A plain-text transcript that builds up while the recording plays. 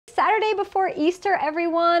Saturday before Easter,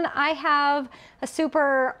 everyone. I have a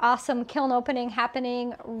super awesome kiln opening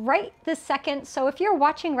happening right this second. So if you're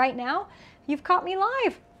watching right now, you've caught me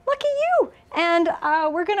live. Lucky you. And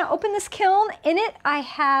we're gonna open this kiln. In it, I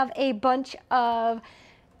have a bunch of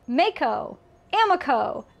Mayco,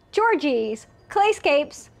 Amaco, Georgie's,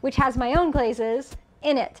 Clayscapes, which has my own glazes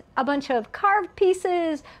in it. A bunch of carved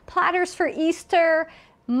pieces, platters for Easter,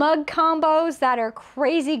 mug combos that are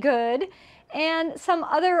crazy good, and some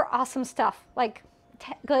other awesome stuff like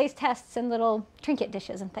glaze tests and little trinket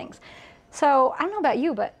dishes and things. So I don't know about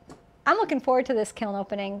you, but I'm looking forward to this kiln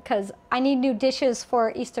opening because I need new dishes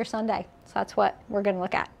for Easter Sunday. So that's what we're gonna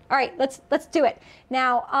look at. All right, let's do it.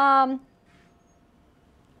 Now,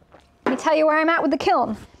 let me tell you where I'm at with the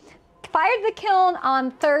kiln. Fired the kiln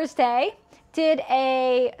on Thursday. Did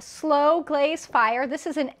a slow glaze fire. This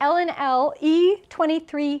is an L&L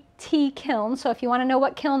E23T kiln. So if you want to know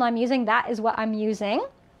what kiln I'm using, that is what I'm using.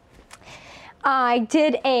 I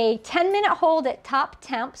did a 10-minute hold at top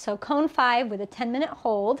temp, so cone 5 with a 10-minute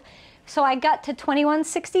hold. So I got to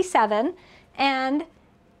 2167, and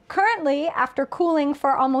currently, after cooling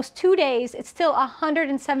for almost 2 days, it's still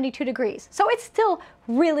 172 degrees. So it's still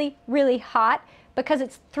really, really hot. Because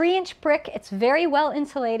it's 3-inch brick, it's very well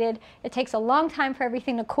insulated. It takes a long time for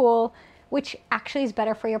everything to cool, which actually is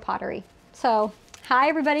better for your pottery. So, hi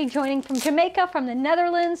everybody joining from Jamaica, from the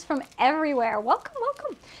Netherlands, from everywhere. Welcome,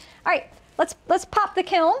 welcome. All right, let's pop the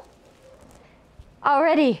kiln.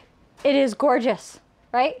 Already, it is gorgeous,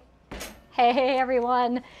 right? Hey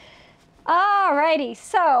everyone. Alrighty,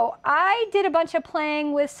 so I did a bunch of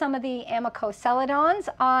playing with some of the Amaco Celadons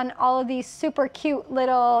on all of these super cute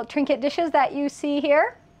little trinket dishes that you see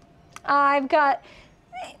here. I've got,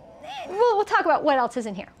 we'll talk about what else is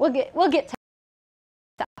in here. We'll get to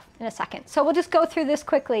stuff in a second. So we'll just go through this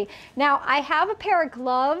quickly. Now I have a pair of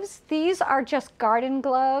gloves. These are just garden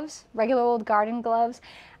gloves, regular old garden gloves.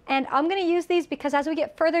 And I'm going to use these because as we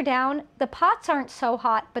get further down, the pots aren't so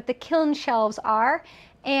hot, but the kiln shelves are.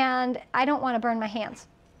 And I don't want to burn my hands.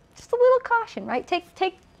 Just a little caution, right?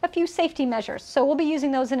 Take a few safety measures. So we'll be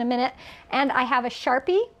using those in a minute. And I have a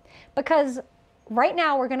Sharpie because right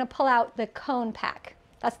now we're going to pull out the cone pack.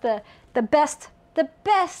 That's the best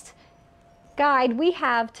guide we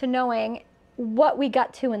have to knowing what we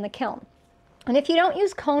got to in the kiln. And if you don't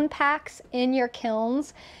use cone packs in your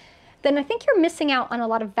kilns, then I think you're missing out on a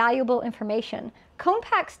lot of valuable information. Cone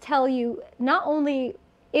packs tell you not only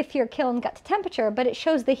if your kiln got to temperature, but it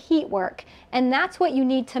shows the heat work. And that's what you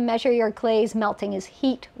need to measure your glaze melting is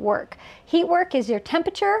heat work. Heat work is your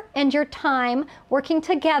temperature and your time working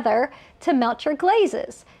together to melt your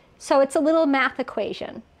glazes. So it's a little math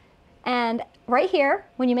equation. And right here,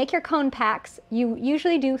 when you make your cone packs, you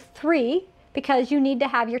usually do 3 because you need to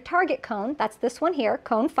have your target cone. That's this one here,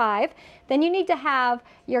 cone 5. Then you need to have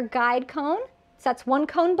your guide cone. So that's 1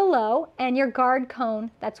 cone below, and your guard cone,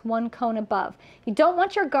 that's 1 cone above. You don't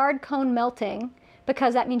want your guard cone melting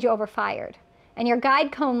because that means you overfired. And your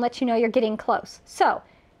guide cone lets you know you're getting close. So,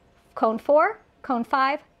 cone 4, cone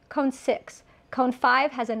 5, cone 6. Cone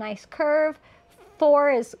 5 has a nice curve. 4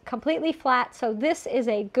 is completely flat, so this is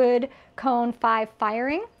a good cone 5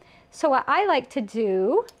 firing. So what I like to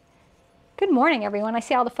do, good morning everyone, I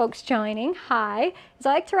see all the folks joining, hi, is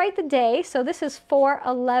I like to write the day, so this is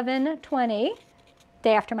 4/11/20.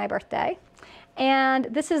 Day after my birthday, and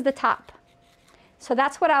this is the top. So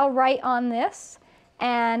that's what I'll write on this,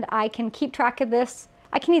 and I can keep track of this.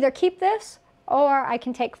 I can either keep this or I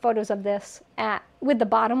can take photos of this with the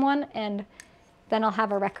bottom one, and then I'll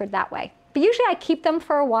have a record that way. But usually I keep them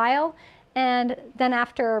for a while, and then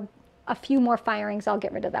after a few more firings I'll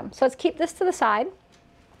get rid of them. So let's keep this to the side.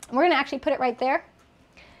 We're gonna actually put it right there,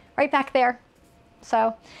 right back there.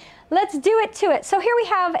 So let's do it to it. So here we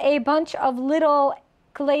have a bunch of little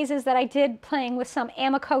glazes that I did playing with some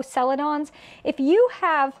Amaco Celadons. If you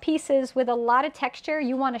have pieces with a lot of texture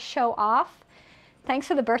you want to show off, thanks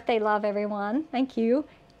for the birthday love everyone, thank you.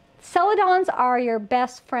 Celadons are your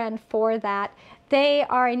best friend for that. They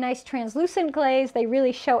are a nice translucent glaze, they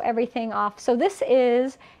really show everything off. So this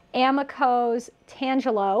is Amaco's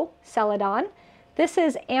Tangelo Celadon. This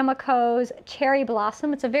is Amaco's Cherry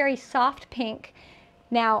Blossom. It's a very soft pink.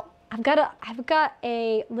 Now, I've got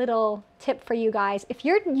a little tip for you guys. If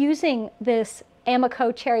you're using this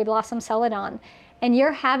Amaco Cherry Blossom Celadon and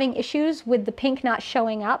you're having issues with the pink not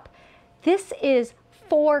showing up, this is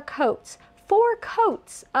 4 coats. 4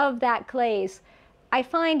 coats of that glaze. I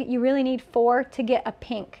find you really need 4 to get a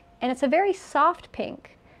pink. And it's a very soft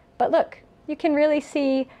pink. But look, you can really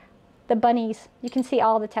see the bunnies. You can see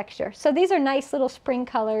all the texture. So these are nice little spring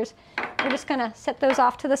colors. We're just gonna set those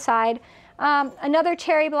off to the side. Another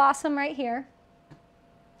cherry blossom right here.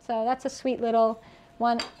 So that's a sweet little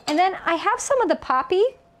one. And then I have some of the poppy.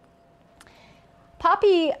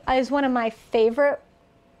 Poppy is one of my favorite,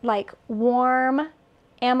 like, warm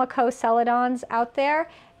Amaco celadons out there.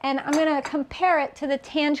 And I'm going to compare it to the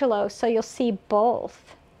Tangelo so you'll see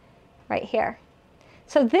both right here.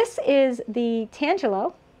 So this is the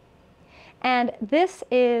Tangelo, and this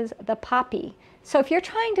is the poppy. So if you're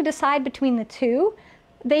trying to decide between the two,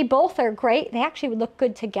 they both are great. They actually would look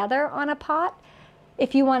good together on a pot.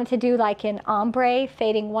 If you wanted to do like an ombre,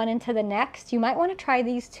 fading one into the next, you might want to try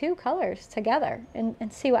these two colors together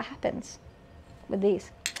and see what happens with these.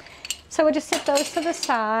 So we'll just set those to the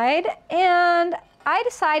side, and I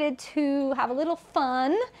decided to have a little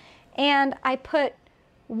fun, and I put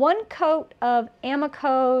 1 coat of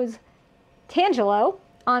Amaco's Tangelo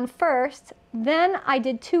on first, then I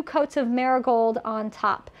did 2 coats of Marigold on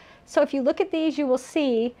top. So if you look at these, you will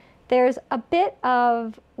see there's a bit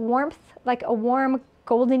of warmth, like a warm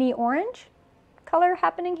goldeny orange color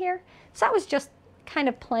happening here. So that was just kind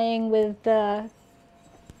of playing with the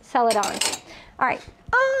celadons. All right,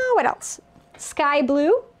 what else? Sky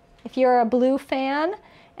blue. If you're a blue fan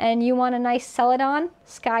and you want a nice celadon,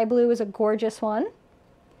 sky blue is a gorgeous one.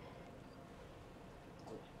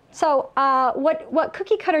 So what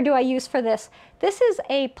cookie cutter do I use for this? This is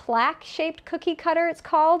a plaque-shaped cookie cutter, it's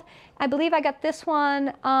called. I believe I got this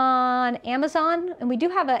one on Amazon, and we do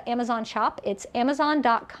have an Amazon shop. It's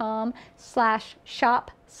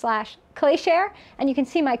amazon.com/shop/clayshare, and you can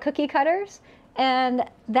see my cookie cutters, and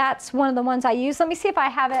that's one of the ones I use. Let me see if I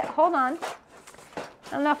have it. Hold on. I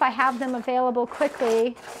don't know if I have them available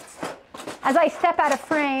quickly. As I step out of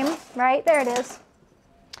frame, right, there it is.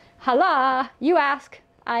 Hala, you ask,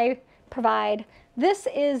 I provide. This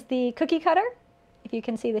is the cookie cutter, if you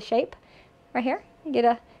can see the shape right here. You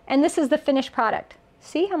get and this is the finished product.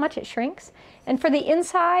 See how much it shrinks? And for the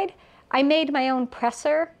inside, I made my own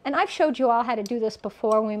presser, and I've showed you all how to do this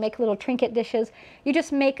before when we make little trinket dishes. You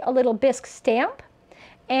just make a little bisque stamp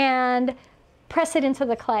and press it into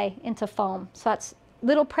the clay, into foam. So that's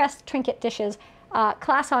little pressed trinket dishes.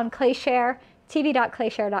 Class on Clayshare,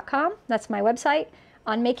 tv.clayshare.com. That's my website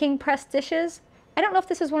on making pressed dishes. I don't know if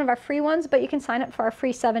this is one of our free ones, but you can sign up for our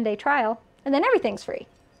free 7-day trial, and then everything's free,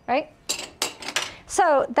 right?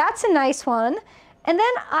 So that's a nice one. And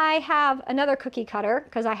then I have another cookie cutter,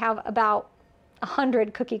 because I have about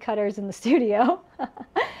 100 cookie cutters in the studio.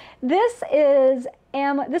 This is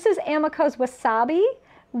Amaco's Wasabi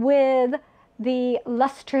with the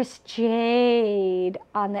lustrous jade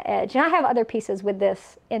on the edge. And I have other pieces with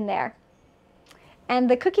this in there. And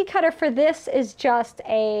the cookie cutter for this is just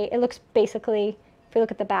it looks basically, if you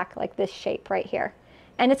look at the back, like this shape right here.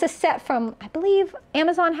 And it's a set from, I believe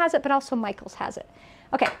Amazon has it, but also Michael's has it.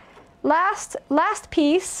 Okay, last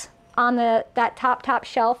piece on that top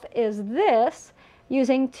shelf is this,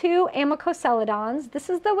 using 2 Amaco celadons. This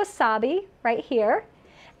is the Wasabi right here.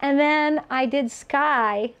 And then I did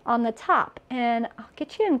Sky on the top, and I'll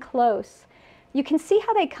get you in close. You can see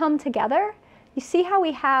how they come together. You see how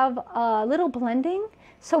we have a little blending?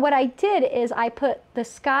 So what I did is I put the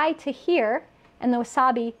Sky to here and the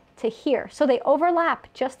Wasabi to here. So they overlap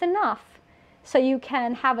just enough so you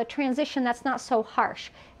can have a transition that's not so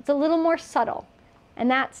harsh. It's a little more subtle. And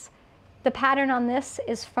that's, the pattern on this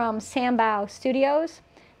is from Sambao Studios.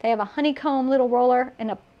 They have a honeycomb little roller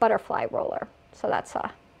and a butterfly roller. So that's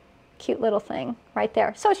a cute little thing right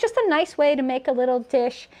there. So it's just a nice way to make a little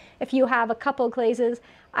dish if you have a couple glazes.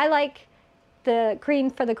 I like the green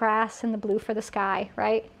for the grass and the blue for the sky,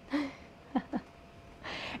 right?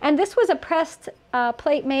 And this was a pressed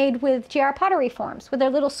plate made with GR Pottery forms, with their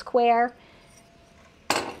little square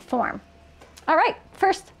form. All right,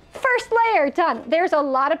 first layer done. There's a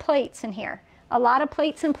lot of plates in here, a lot of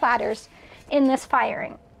plates and platters in this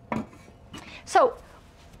firing. So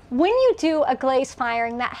when you do a glaze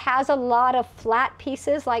firing that has a lot of flat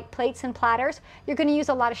pieces like plates and platters, you're going to use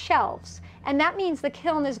a lot of shelves. And that means the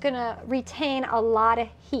kiln is going to retain a lot of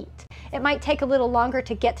heat. It might take a little longer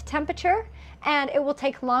to get to temperature, and it will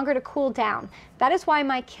take longer to cool down. That is why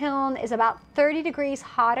my kiln is about 30 degrees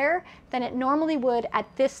hotter than it normally would at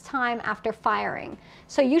this time after firing.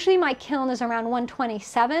 So usually my kiln is around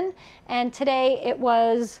 127, and today it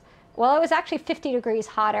was, well, it was actually 50 degrees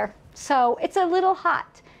hotter. So it's a little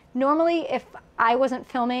hot. Normally, if I wasn't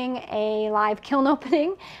filming a live kiln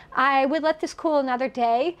opening, I would let this cool another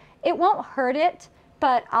day. It won't hurt it,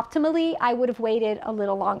 but optimally, I would have waited a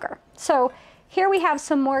little longer. So here we have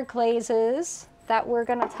some more glazes that we're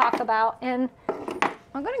gonna talk about, and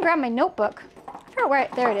I'm gonna grab my notebook. I forgot where,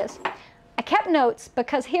 there it is. I kept notes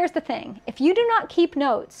because here's the thing. If you do not keep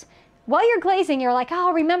notes, while you're glazing, you're like, oh,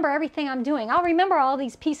 I'll remember everything I'm doing. I'll remember all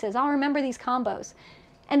these pieces. I'll remember these combos.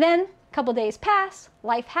 And then a couple days pass,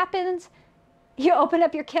 life happens, you open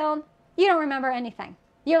up your kiln, you don't remember anything.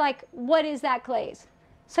 You're like, what is that glaze?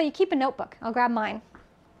 So you keep a notebook. I'll grab mine.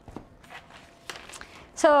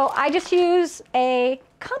 So I just use a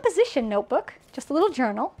composition notebook, just a little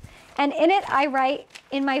journal, and in it I write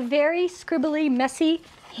in my very scribbly, messy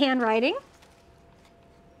handwriting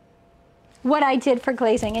what I did for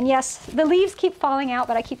glazing. And yes, the leaves keep falling out,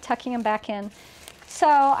 but I keep tucking them back in. So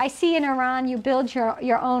I see in Iran you build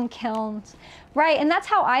your own kilns. Right, and that's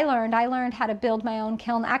how I learned. I learned how to build my own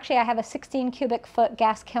kiln. Actually, I have a 16 cubic foot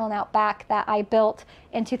gas kiln out back that I built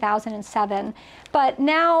in 2007. But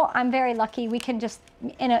now I'm very lucky. We can just,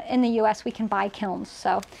 in the US, we can buy kilns.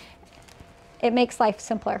 So it makes life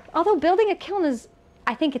simpler. Although building a kiln is,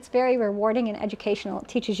 I think it's very rewarding and educational. It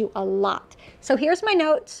teaches you a lot. So here's my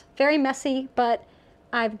notes, very messy, but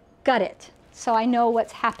I've got it. So I know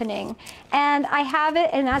what's happening. And I have it,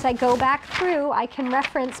 and as I go back through, I can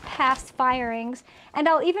reference past firings, and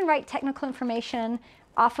I'll even write technical information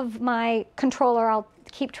off of my controller. I'll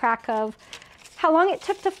keep track of how long it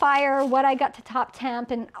took to fire, what I got to top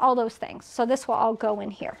temp, and all those things. So this will all go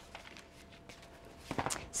in here.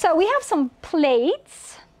 So we have some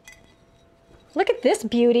plates. Look at this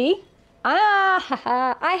beauty.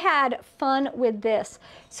 I had fun with this.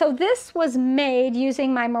 So this was made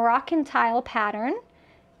using my Moroccan tile pattern.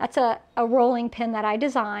 That's a rolling pin that I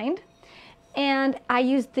designed. And I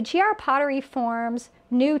used the GR Pottery Forms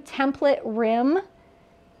new template rim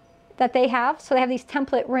that they have. So they have these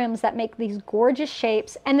template rims that make these gorgeous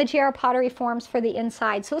shapes, and the GR Pottery Forms for the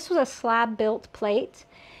inside. So this was a slab built plate.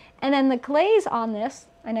 And then the glaze on this,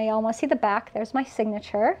 I know y'all want to see the back. There's my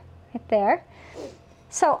signature right there.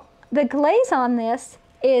 So the glaze on this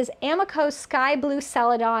is Amaco Sky Blue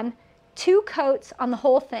Celadon, 2 coats on the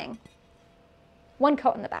whole thing. 1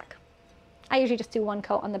 coat on the back. I usually just do 1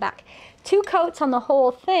 coat on the back. 2 coats on the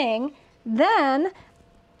whole thing. Then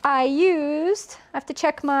I have to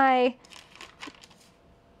check my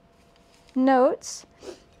notes.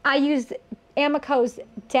 I used Amaco's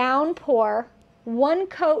Downpour, 1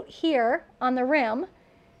 coat here on the rim.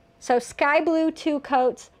 So sky blue, 2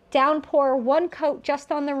 coats. Downpour, 1 coat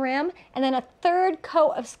just on the rim, and then a 3rd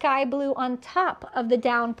coat of sky blue on top of the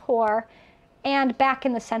downpour and back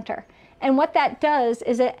in the center. And what that does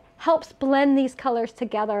is it helps blend these colors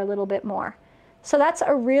together a little bit more. So that's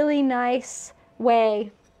a really nice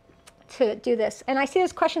way to do this. And I see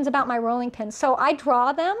there's questions about my rolling pins. So I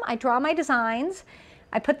draw them, I draw my designs,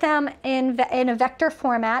 I put them in a vector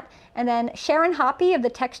format, and then Sharon Hoppy of the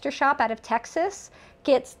Texture Shop out of Texas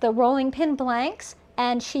gets the rolling pin blanks,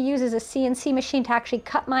 and she uses a CNC machine to actually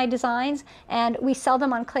cut my designs, and we sell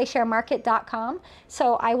them on claysharemarket.com.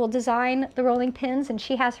 So I will design the rolling pins, and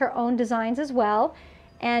she has her own designs as well,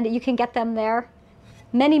 and you can get them there.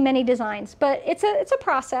 Many, many designs, but it's a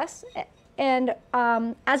process. And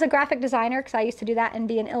as a graphic designer, because I used to do that and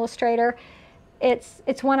be an illustrator,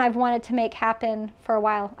 it's one I've wanted to make happen for a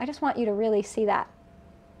while. I just want you to really see that.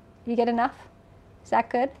 You get enough? Is that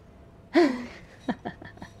good?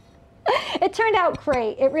 It turned out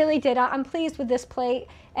great. It really did. I'm pleased with this plate,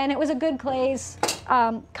 and it was a good glaze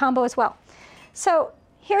combo as well. So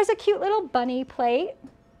here's a cute little bunny plate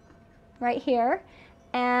right here,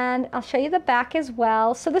 and I'll show you the back as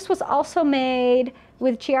well. So this was also made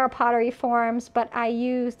with GR Pottery Forms, but I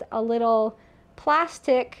used a little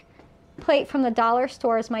plastic plate from the dollar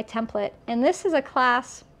store as my template, and this is a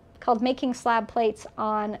class called Making Slab Plates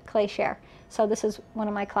on Clayshare. So this is one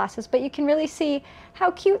of my classes, but you can really see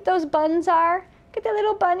how cute those buns are. Look at the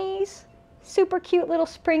little bunnies. Super cute little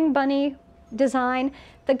spring bunny design.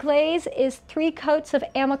 The glaze is 3 coats of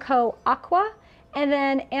Amaco Aqua and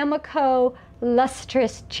then Amaco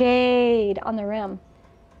Lustrous Jade on the rim.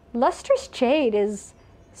 Lustrous Jade is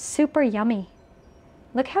super yummy.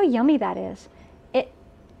 Look how yummy that is.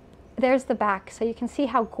 There's the back, so you can see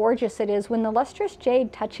how gorgeous it is. When the Lustrous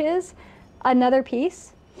Jade touches another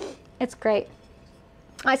piece, it's great.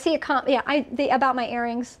 I see about my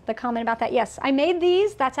earrings, the comment about that. Yes, I made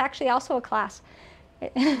these. That's actually also a class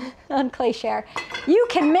on Clayshare. You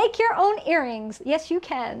can make your own earrings. Yes, you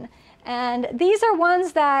can. And these are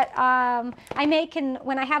ones that I make, and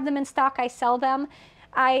when I have them in stock, I sell them.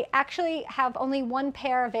 I actually have only 1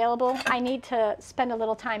 pair available. I need to spend a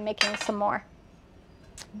little time making some more.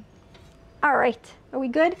 All right, are we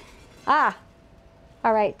good? All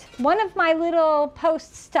right, one of my little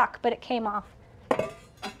posts stuck, but it came off.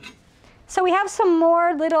 So we have some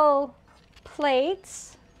more little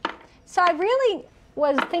plates. So I really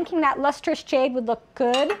was thinking that Lustrous Jade would look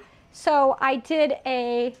good. So I did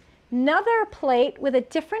another plate with a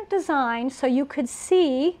different design so you could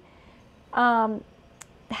see how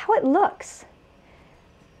it looks.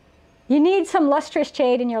 You need some lustrous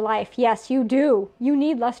jade in your life. Yes, you do. You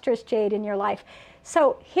need lustrous jade in your life.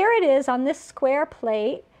 So here it is on this square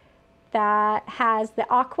plate that has the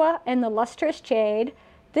aqua and the lustrous jade.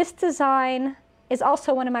 This design is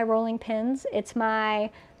also one of my rolling pins. It's my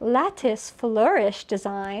lattice flourish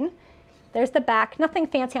design. There's the back. Nothing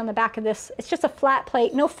fancy on the back of this. It's just a flat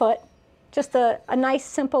plate, no foot. Just a nice,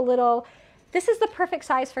 simple little... This is the perfect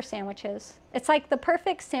size for sandwiches. It's like the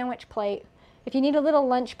perfect sandwich plate. If you need a little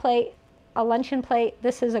lunch plate, a luncheon plate,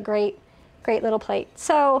 this is a great little plate.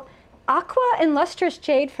 So aqua and lustrous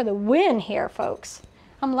jade for the win here, folks.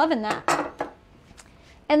 I'm loving that.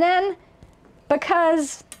 And then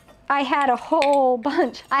because I had a whole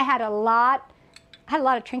bunch, I had a lot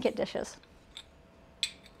of trinket dishes.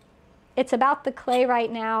 It's about the clay right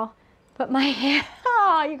now, but my hand,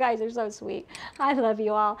 oh, you guys are so sweet. I love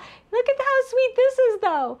you all. Look at how sweet this is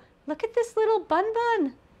though. Look at this little bun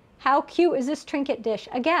bun. How cute is this trinket dish?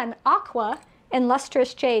 Again, aqua and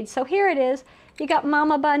lustrous jade. So here it is. You got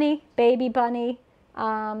mama bunny, baby bunny.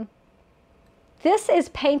 This is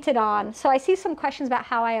painted on. So I see some questions about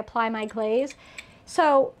how I apply my glaze.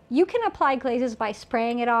 So you can apply glazes by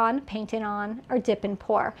spraying it on, paint it on, or dip and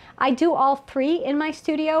pour. I do all three in my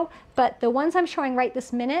studio, but the ones I'm showing right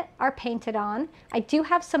this minute are painted on. I do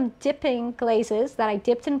have some dipping glazes that I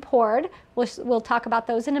dipped and poured. We'll talk about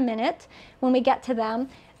those in a minute when we get to them.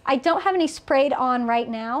 I don't have any sprayed on right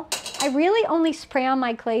now. I really only spray on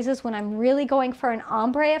my glazes when I'm really going for an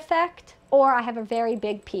ombre effect or I have a very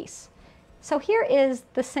big piece. So here is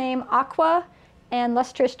the same aqua and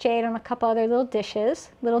lustrous jade on a couple other little dishes,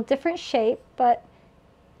 little different shape, but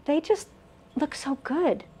they just look so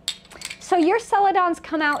good. So your celadons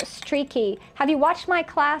come out streaky. Have you watched my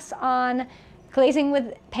class on glazing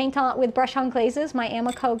with paint on with brush on glazes, my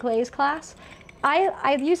Amaco glaze class?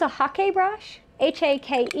 I use a hake brush,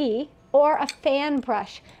 H-A-K-E, or a fan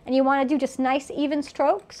brush, and you want to do just nice even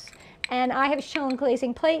strokes. And I have shown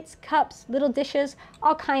glazing plates, cups, little dishes,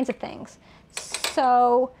 all kinds of things.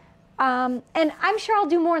 So, and I'm sure I'll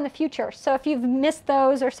do more in the future. So if you've missed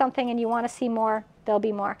those or something and you want to see more, there'll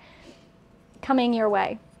be more coming your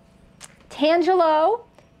way. Tangelo,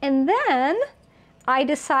 and then I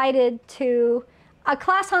decided to, a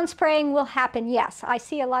class on spraying will happen, yes. I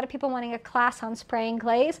see a lot of people wanting a class on spraying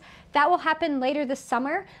glaze. That will happen later this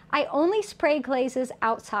summer. I only spray glazes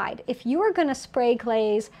outside. If you are going to spray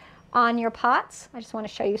glaze on your pots, I just want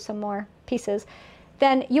to show you some more pieces,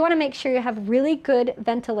 then you want to make sure you have really good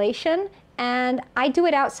ventilation. And I do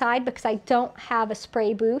it outside because I don't have a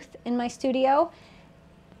spray booth in my studio.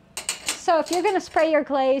 So if you're going to spray your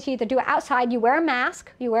glaze, you either do it outside, you wear a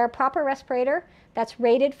mask, you wear a proper respirator that's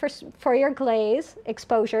rated for your glaze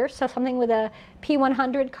exposure, so something with a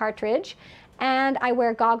P100 cartridge, and I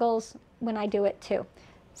wear goggles when I do it too.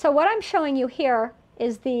 So what I'm showing you here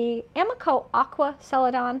is the Amaco Aqua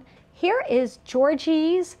Celadon. Here is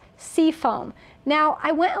Georgie's Seafoam. Now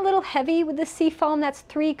I went a little heavy with the Seafoam, that's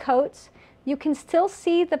 3 coats. You can still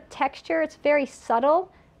see the texture, it's very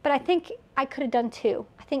subtle, but I think I could have done 2.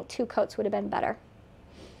 I think 2 coats would have been better.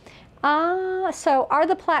 So are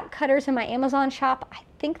the plaque cutters in my Amazon shop? I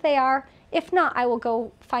think they are. If not, I will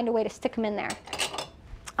go find a way to stick them in there.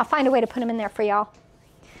 I'll find a way to put them in there for y'all.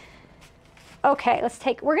 Okay,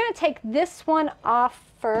 we're gonna take this one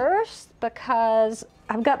off first because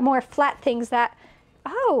I've got more flat things that,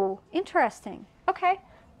 oh, interesting. Okay.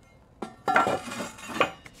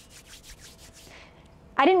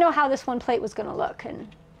 I didn't know how this one plate was gonna look, and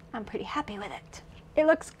I'm pretty happy with it. It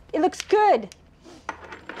looks good.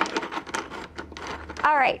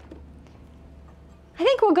 All right, I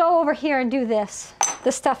think we'll go over here and do this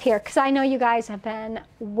stuff here, because I know you guys have been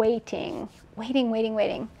waiting.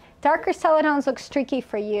 Darker celadons look streaky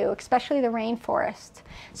for you, especially the rainforest.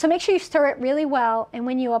 So make sure you stir it really well, and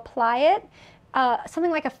when you apply it,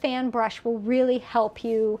 something like a fan brush will really help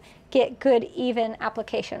you get good, even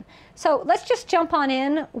application. So let's just jump on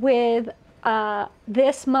in with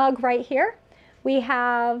this mug right here. We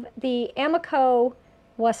have the Amaco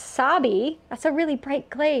Wasabi. That's a really bright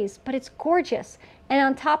glaze, but it's gorgeous. And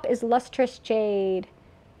on top is lustrous jade.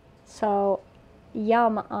 So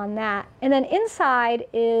yum on that. And then inside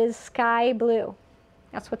is sky blue.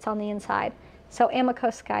 That's what's on the inside. So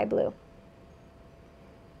Amaco sky blue.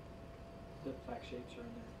 The plaque shapes are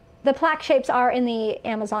in there. The plaque shapes are in the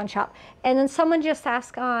Amazon shop. And then someone just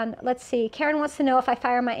asked on, let's see, Karen wants to know if I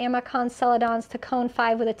fire my Amacon celadons to cone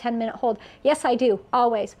 5 with a 10-minute hold. Yes, I do,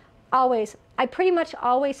 always, always. I pretty much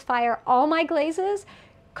always fire all my glazes,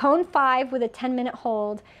 cone 5 with a 10-minute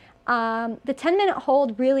hold. The 10-minute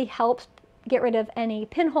hold really helps get rid of any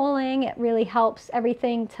pinholing. It really helps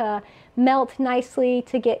everything to melt nicely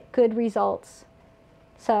to get good results.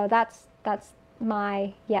 So that's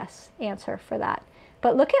my yes answer for that.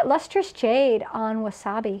 But look at lustrous jade on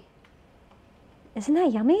wasabi. Isn't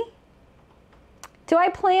that yummy? Do I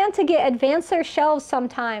plan to get advancer shelves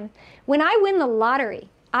sometime? When I win the lottery,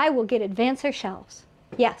 I will get advancer shelves.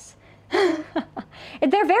 Yes.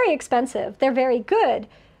 They're very expensive. They're very good.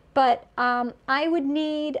 But I would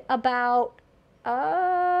need about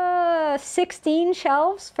 16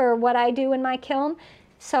 shelves for what I do in my kiln.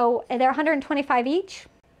 So they're 125 each.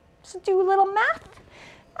 So do a little math.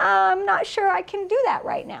 I'm not sure I can do that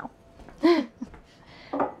right now.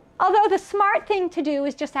 Although the smart thing to do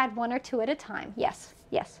is just add 1 or 2 at a time. Yes,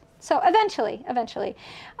 yes. So eventually.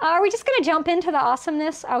 Are we just going to jump into the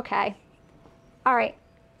awesomeness? Okay. All right.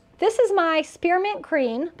 This is my spearmint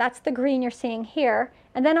green. That's the green you're seeing here.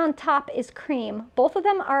 And then on top is cream. Both of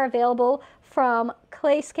them are available from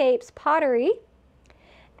Clayscapes Pottery.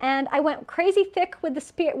 And I went crazy thick with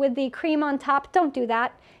the cream on top. Don't do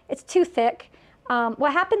that. It's too thick.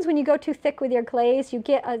 What happens when you go too thick with your glaze, you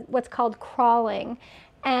get what's called crawling.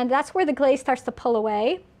 And that's where the glaze starts to pull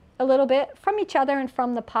away a little bit from each other and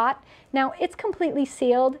from the pot. Now, it's completely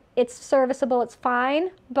sealed. It's serviceable. It's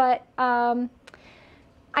fine. But I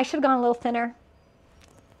should have gone a little thinner.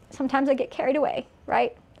 Sometimes I get carried away,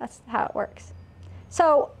 right? That's how it works.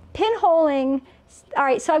 So pinholing. All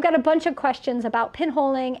right, so I've got a bunch of questions about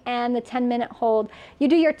pinholing and the 10-minute hold. You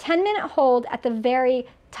do your 10-minute hold at the very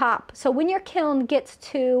top. So when your kiln gets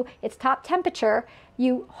to its top temperature,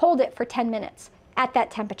 you hold it for 10 minutes at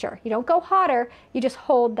that temperature. You don't go hotter, you just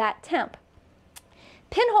hold that temp.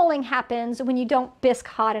 Pinholing happens when you don't bisque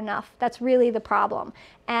hot enough. That's really the problem.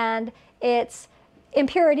 And it's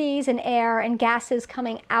impurities and air and gases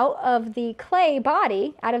coming out of the clay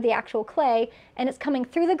body, out of the actual clay, and it's coming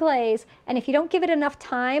through the glaze. And if you don't give it enough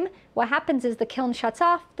time, what happens is the kiln shuts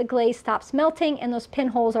off, the glaze stops melting, and those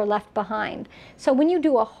pinholes are left behind. So when you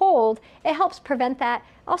do a hold, it helps prevent that.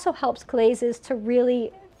 Also helps glazes to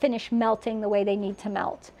really finish melting the way they need to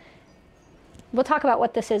melt. We'll talk about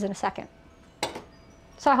what this is in a second.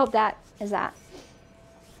 So I hope that is that.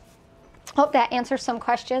 Hope that answers some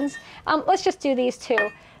questions. Let's just do these two.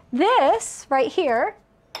 This right here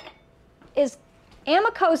is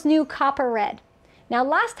Amaco's new copper red. Now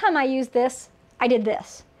last time I used this, I did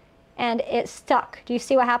this and it stuck. Do you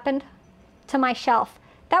see what happened to my shelf?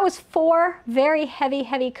 That was 4 very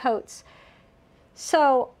heavy coats.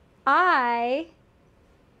 So I,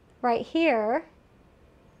 right here,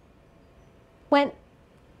 went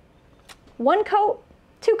 1 coat,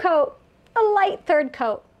 2 coat, a light 3rd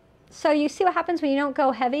coat. So you see what happens when you don't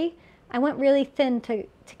go heavy? I went really thin to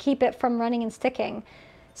keep it from running and sticking.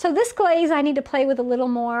 So this glaze I need to play with a little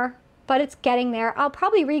more, but it's getting there. I'll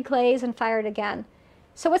probably reglaze and fire it again.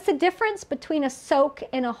 So what's the difference between a soak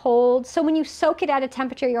and a hold? So when you soak it at a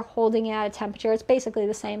temperature, you're holding it at a temperature. It's basically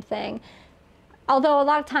the same thing. Although a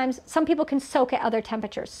lot of times, some people can soak at other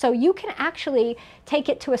temperatures. So you can actually take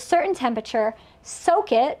it to a certain temperature,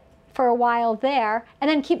 soak it for a while there, and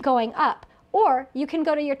then keep going up. Or you can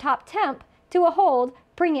go to your top temp, do a hold,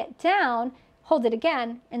 bring it down, hold it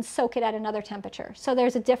again, and soak it at another temperature. So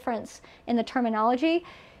there's a difference in the terminology.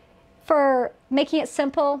 For making it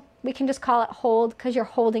simple, we can just call it hold because you're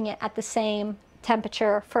holding it at the same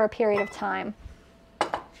temperature for a period of time.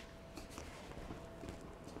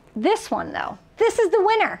 This one though, this is the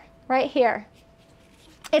winner right here.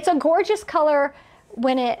 It's a gorgeous color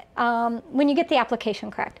when you get the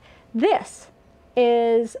application correct. This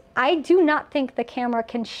is, I do not think the camera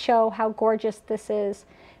can show how gorgeous this is.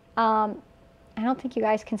 I don't think you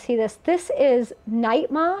guys can see this. This is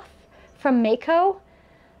Night Moth from Mayco.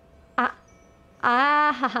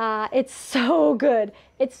 It's so good.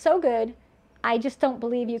 It's so good. I just don't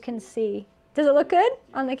believe you can see. Does it look good?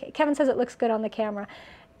 Kevin says it looks good on the camera.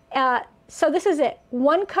 So this is it.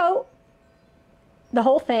 1 coat, the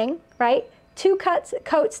whole thing, right? 2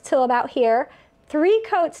 coats till about here. 3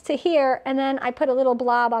 coats to here, and then I put a little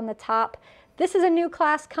blob on the top. This is a new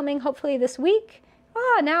class coming hopefully this week.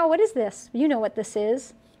 Now what is this? You know what this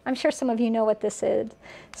is. I'm sure some of you know what this is.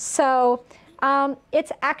 So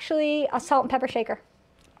it's actually a salt and pepper shaker.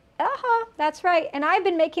 That's right. And I've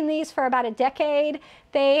been making these for about a decade.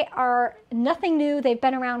 They are nothing new. They've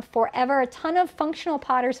been around forever. A ton of functional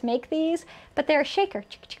potters make these, but they're a shaker.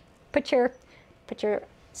 Put your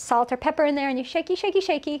salt or pepper in there and you shaky, shaky,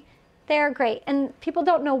 shaky. They're great. And people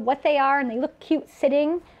don't know what they are and they look cute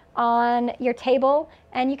sitting on your table,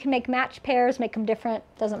 and you can make match pairs, make them different,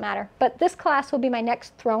 doesn't matter. But this class will be my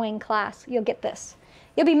next throwing class. You'll get this.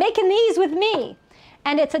 You'll be making these with me.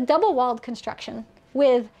 And it's a double-walled construction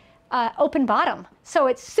with open bottom. So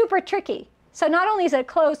it's super tricky. So not only is it a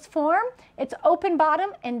closed form, it's open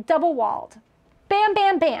bottom and double-walled. bam,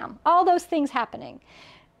 bam, bam, all those things happening.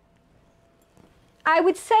 I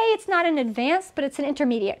would say it's not an advanced, but it's an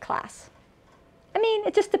intermediate class. I mean,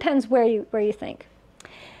 it just depends where you think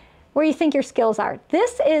your skills are.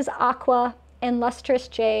 This is aqua and lustrous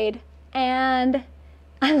jade, and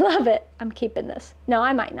I love it. I'm keeping this. No,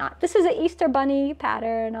 I might not. This is an Easter bunny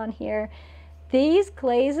pattern on here. These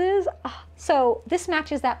glazes, oh, so this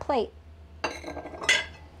matches that plate.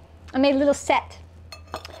 I made a little set.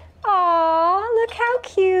 Aw, look how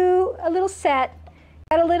cute. A little set.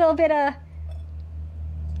 Got a little bit of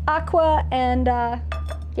aqua and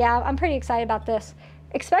yeah, I'm pretty excited about this.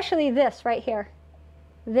 Especially this right here.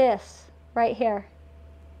 This right here.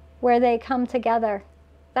 Where they come together.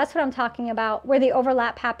 That's what I'm talking about. Where the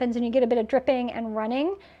overlap happens and you get a bit of dripping and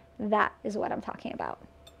running. That is what I'm talking about.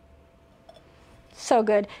 So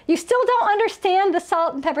good. You still don't understand the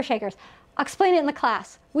salt and pepper shakers. I'll explain it in the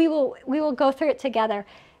class. We will go through it together.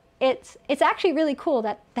 It's actually really cool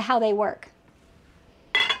how they work.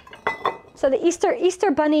 So the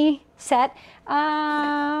Easter bunny set.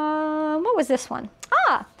 What was this one?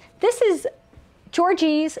 Ah, this is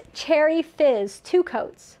Georgie's Cherry Fizz 2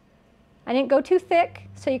 coats. I didn't go too thick,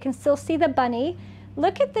 so you can still see the bunny.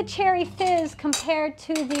 Look at the Cherry Fizz compared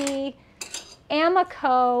to the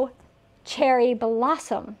Amaco Cherry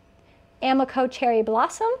Blossom. Amaco Cherry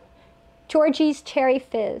Blossom, Georgie's Cherry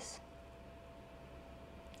Fizz.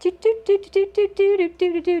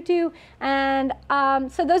 And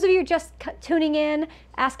so those of you just tuning in,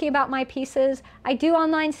 asking about my pieces, I do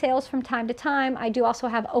online sales from time to time. I do also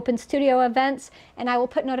have open studio events, and I will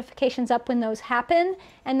put notifications up when those happen,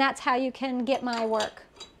 and that's how you can get my work.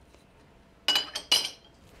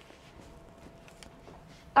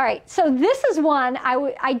 All right, so this is one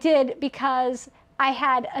I did because I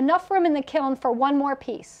had enough room in the kiln for one more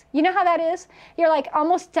piece. You know how that is? You're like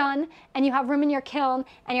almost done and you have room in your kiln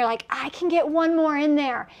and you're like, I can get one more in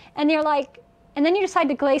there. And you're like, and then you decide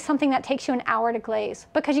to glaze something that takes you an hour to glaze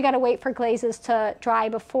because you got to wait for glazes to dry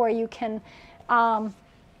before you can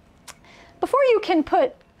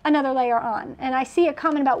put another layer on. And I see a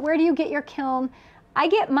comment about where do you get your kiln? I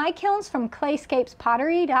get my kilns from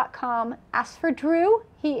clayscapespottery.com. Ask for Drew.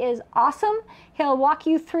 He is awesome. He'll walk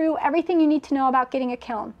you through everything you need to know about getting a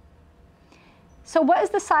kiln. So what is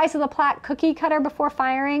the size of the plaque cookie cutter before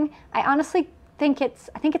firing? I honestly think it's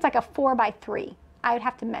like a 4x3. I would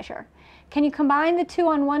have to measure. Can you combine the two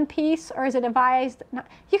on one piece, or is it advised? No,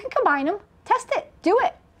 you can combine them. Test it. Do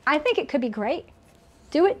it. I think it could be great.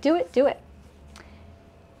 Do it, do it, do it.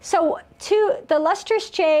 So the lustrous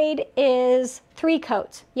jade is 3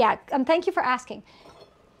 coats. Yeah, thank you for asking.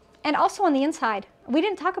 And also on the inside, we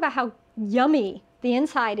didn't talk about how yummy the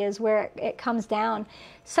inside is where it comes down.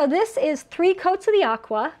 So this is 3 coats of the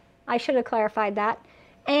aqua. I should have clarified that.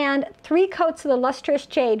 And 3 coats of the lustrous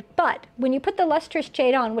jade. But when you put the lustrous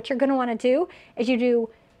jade on, what you're going to want to do is you do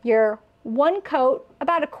your 1 coat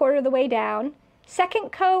about 1/4 of the way down.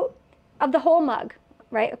 2nd coat of the whole mug,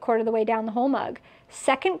 right? 1/4 of the way down the whole mug.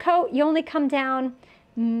 2nd coat, you only come down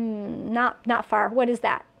not far. What is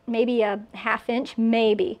that? Maybe a 1/2 inch,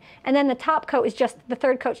 maybe. And then the top coat is just, the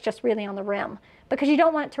 3rd coat's just really on the rim because you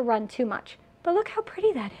don't want it to run too much. But look how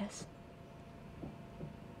pretty that is.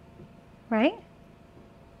 Right?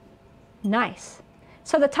 Nice.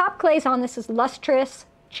 So the top glaze on this is lustrous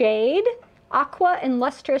jade, aqua and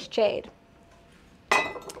lustrous jade.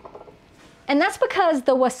 And that's because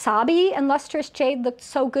the wasabi and lustrous jade looked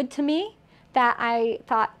so good to me that I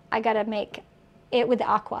thought I gotta make it with the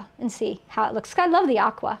aqua and see how it looks. I love the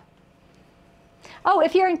aqua. Oh,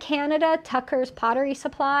 if you're in Canada, Tucker's Pottery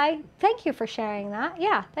Supply, thank you for sharing that.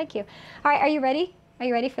 Yeah, thank you. All right, are you ready? Are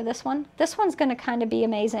you ready for this one? This one's gonna kind of be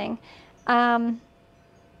amazing.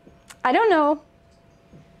 I don't know.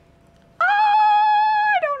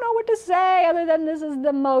 I don't know what to say other than this is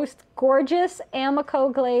the most gorgeous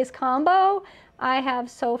Amaco glaze combo I have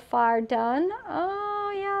so far done.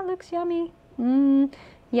 Oh yeah, it looks yummy.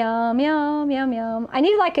 Yum, yum, yum, yum. I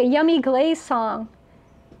need like a yummy glaze song.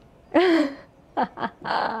 Can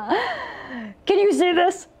you see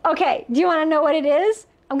this? Okay, do you want to know what it is?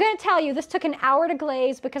 I'm going to tell you, this took an hour to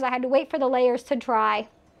glaze because I had to wait for the layers to dry.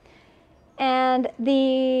 And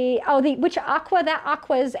which aqua? That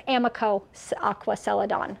aqua is Amaco Aqua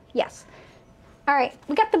Celadon. Yes. All right,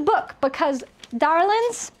 we got the book because,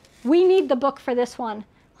 darlings, we need the book for this one.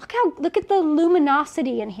 Look at the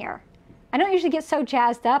luminosity in here. I don't usually get so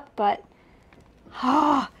jazzed up, but,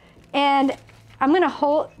 and I'm going to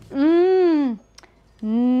hold,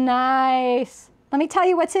 nice. Let me tell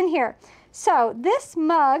you what's in here. So this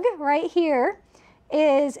mug right here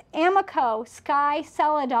is Amaco Sky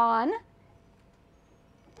Celadon,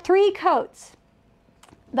 3 coats,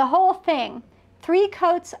 the whole thing. 3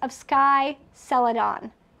 coats of Sky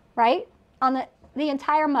Celadon, right? On the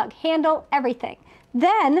entire mug, handle, everything.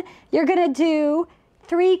 Then you're gonna do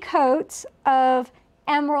 3 coats of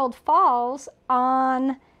Emerald Falls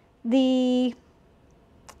on the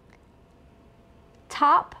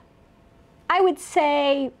top, I would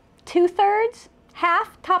say 2/3,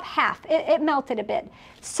 half, top half. It melted a bit.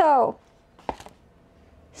 So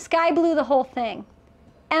sky blue the whole thing.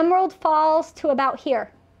 Emerald Falls to about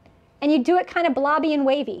here. And you do it kind of blobby and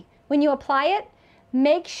wavy. When you apply it,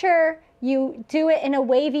 make sure you do it in a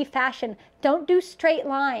wavy fashion. Don't do straight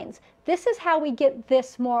lines. This is how we get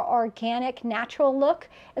this more organic, natural look,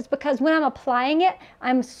 is because when I'm applying it,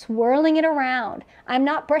 I'm swirling it around. I'm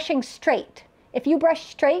not brushing straight. If you brush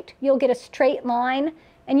straight, you'll get a straight line,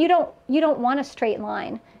 and you don't want a straight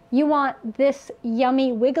line. You want this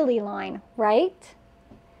yummy wiggly line, right?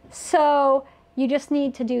 So you just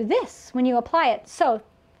need to do this when you apply it. So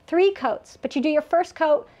 3 coats, but you do your first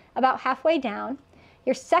coat about halfway down.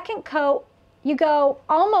 Your second coat, you go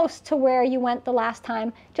almost to where you went the last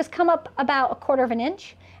time, just come up about 1/4 of an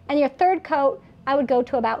inch. And your third coat, I would go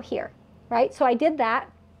to about here, right? So I did that.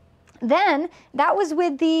 Then that was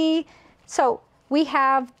with the, so we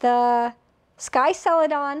have the Sky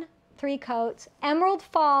Celadon, 3 coats, Emerald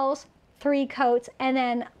Falls, 3 coats, and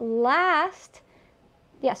then last,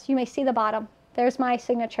 yes, you may see the bottom. There's my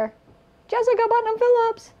signature. Jessica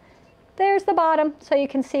Putnam-Phillips. There's the bottom, so you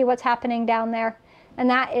can see what's happening down there. And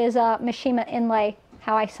that is a Mishima inlay,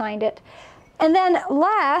 how I signed it. And then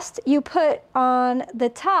last, you put on the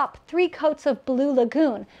top 3 coats of Blue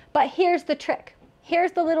Lagoon. But here's the trick.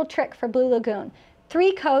 Here's the little trick for Blue Lagoon.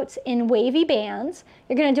 3 coats in wavy bands.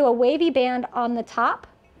 You're gonna do a wavy band on the top,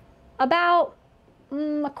 about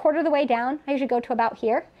 1/4 of the way down. I usually go to about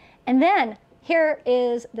here. And then here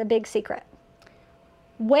is the big secret.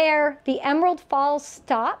 Where the Emerald Falls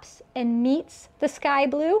stops and meets the sky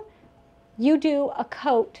blue, you do a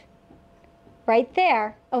coat right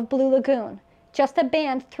there of Blue Lagoon. Just a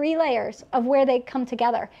band, 3 layers of where they come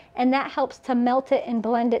together. And that helps to melt it and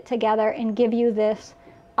blend it together and give you this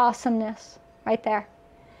awesomeness right there.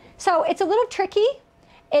 So it's a little tricky.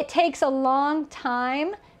 It takes a long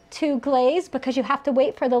time to glaze because you have to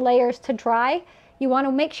wait for the layers to dry. You want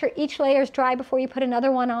to make sure each layer is dry before you put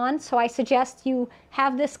another one on. So I suggest you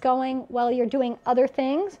have this going while you're doing other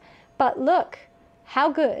things. But look how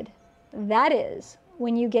good that is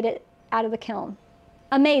when you get it out of the kiln.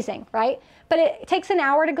 Amazing, right? But it takes an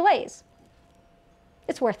hour to glaze.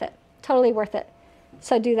 It's worth it, totally worth it.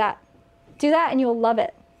 So do that. Do that and you'll love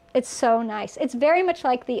it. It's so nice. It's very much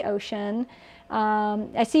like the ocean.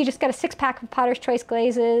 I see you just got a 6-pack of Potter's Choice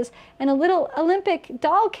glazes and a little Olympic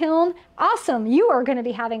doll kiln. Awesome, you are gonna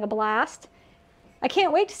be having a blast. I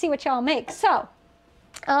can't wait to see what y'all make. So,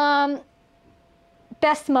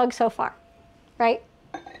 best mug so far, right?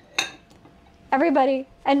 Everybody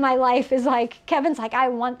in my life is like, Kevin's like, I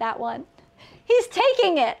want that one. He's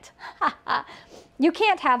taking it. You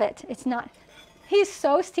can't have it. It's not, he's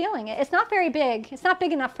so stealing it. It's not very big. It's not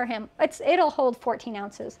big enough for him. It'll hold 14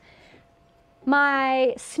 ounces.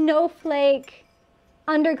 My snowflake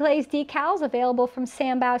underglaze decals available from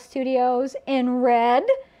Sambao Studios in red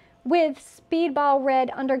with speedball red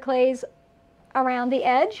underglaze around the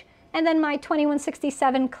edge. And then my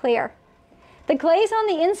 2167 clear. The glaze on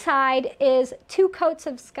the inside is 2 coats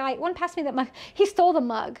of sky. One passed me that mug. He stole the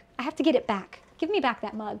mug. I have to get it back. Give me back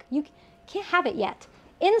that mug. You can't have it yet.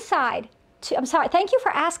 Inside, I'm sorry. Thank you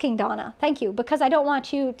for asking, Donna. Thank you, because I don't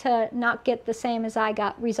want you to not get the same as I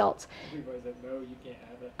got results. Everybody said, no, you can't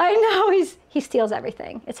have it. I know, he steals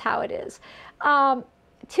everything. It's how it is.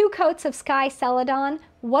 2 coats of Sky Celadon,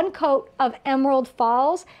 1 coat of Emerald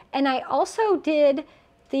Falls, and I also did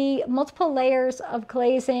the multiple layers of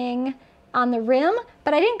glazing on the rim,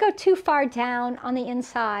 but I didn't go too far down on the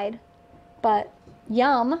inside. But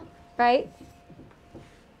yum, right?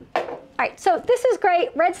 All right, so this is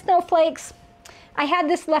great. Red snowflakes. I had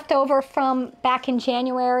this left over from back in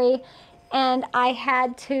January, and I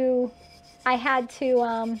had to get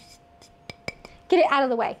it out of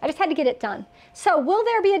the way. I just had to get it done. So will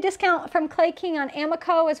there be a discount from Clay King on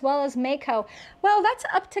Amaco as well as Mayco? Well, that's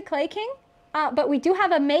up to Clay King, but we do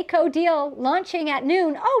have a Mayco deal launching at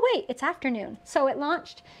noon. Oh wait, it's afternoon, so it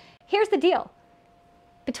launched. Here's the deal.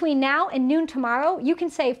 Between now and noon tomorrow, you can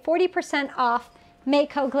save 40% off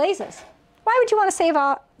Mayco glazes. Why would you want to save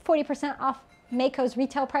 40% off Mayco's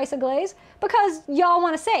retail price of glaze? Because y'all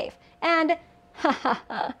want to save. And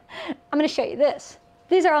I'm going to show you this.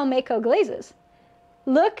 These are all Mayco glazes.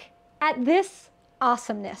 Look at this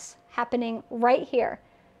awesomeness happening right here.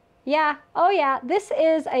 Yeah, oh yeah, this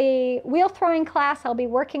is a wheel throwing class I'll be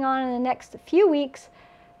working on in the next few weeks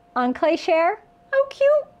on clay share. How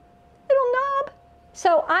cute, little knob.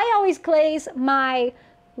 So I always glaze my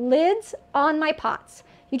lids on my pots.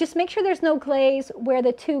 You just make sure there's no glaze where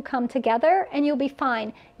the two come together and you'll be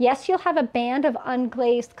fine. Yes, you'll have a band of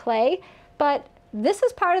unglazed clay, but this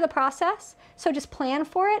is part of the process, so just plan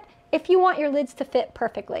for it if you want your lids to fit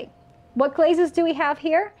perfectly. What glazes do we have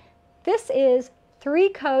here? This is 3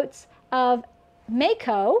 coats of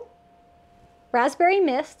Mayco Raspberry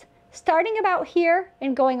Mist, starting about here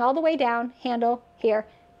and going all the way down, handle here.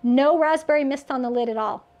 No raspberry mist on the lid at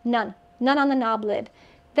all, none. None on the knob lid.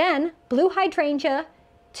 Then blue hydrangea,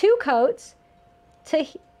 2 coats,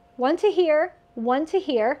 one to here, one to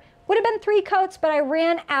here. Would have been 3 coats, but I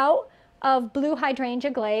ran out of blue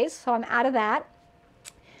hydrangea glaze, so I'm out of that.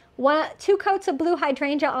 2 coats of blue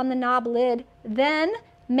hydrangea on the knob lid, then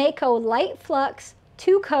Mayco Light Flux,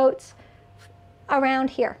 2 coats around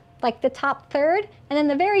here, like the top third, and then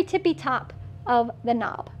the very tippy top of the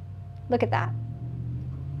knob. Look at that.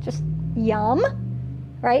 Just yum,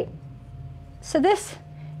 right? So this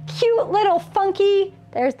cute little funky,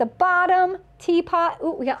 there's the bottom teapot.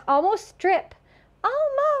 Ooh, we got almost drip.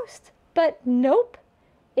 Almost, but nope,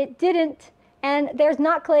 it didn't. And there's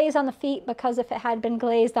not glaze on the feet because if it had been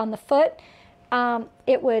glazed on the foot,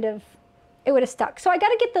 it would have stuck. So I got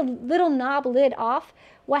to get the little knob lid off.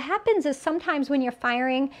 What happens is sometimes when you're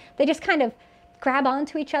firing, they just kind of grab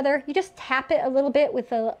onto each other. You just tap it a little bit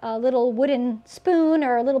with a little wooden spoon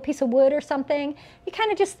or a little piece of wood or something. You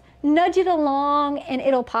kind of just nudge it along and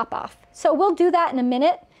it'll pop off. So we'll do that in a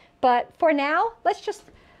minute. But for now, let's just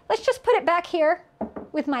put it back here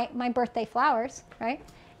with my birthday flowers, right?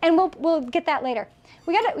 And we'll get that later.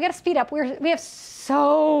 We gotta speed up. We have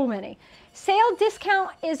so many. Sale discount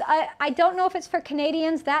is, I don't know if it's for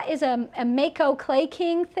Canadians. That is a Mayco Clay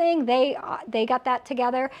King thing. They got that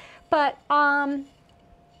together. But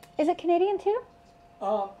is it Canadian too?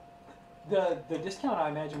 The discount I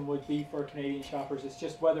imagine would be for Canadian shoppers. It's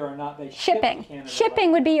just whether or not they shipping. Ship to Canada.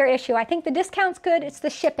 Shipping would be your issue. I think the discount's good. It's the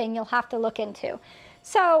shipping you'll have to look into.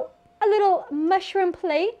 So a little mushroom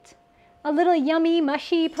plate, a little yummy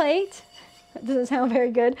mushy plate. That doesn't sound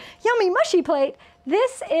very good. Yummy mushy plate.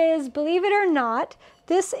 This is, believe it or not,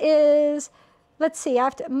 this is, let's see, I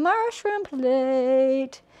have to, mushroom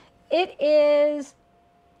plate. It is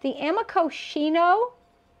the Amaco Shino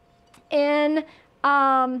in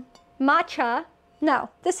matcha. No,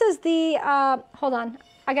 this is the, hold on,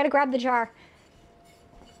 I gotta grab the jar.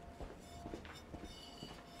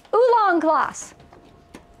 Oolong gloss.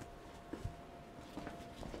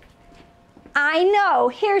 I know,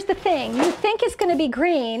 here's the thing. You think it's gonna be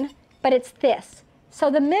green, but it's this. So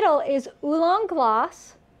the middle is oolong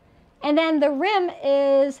gloss, and then the rim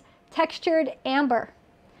is textured amber.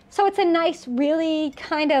 So it's a nice, really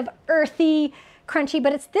kind of earthy, crunchy,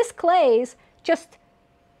 but it's this glaze, just,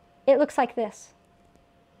 it looks like this,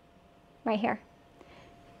 right here.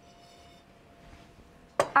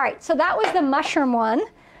 All right, so that was the mushroom one,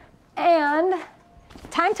 and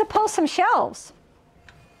time to pull some shelves.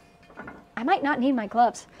 I might not need my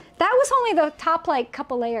gloves. That was only the top, like,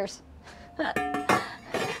 couple layers.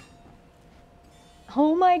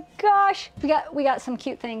 Oh my gosh, we got some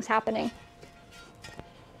cute things happening.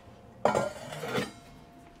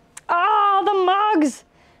 Oh, the mugs.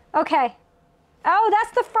 Okay. Oh,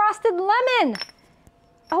 that's the frosted lemon.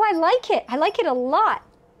 Oh, I like it. I like it a lot.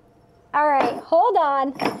 All right, hold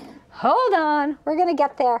on. Hold on. We're gonna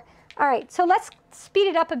get there. All right, so let's speed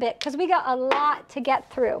it up a bit because we got a lot to get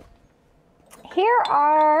through. Here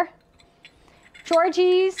are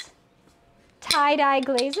Georgie's tie-dye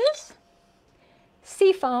glazes.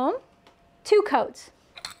 Seafoam, 2 coats.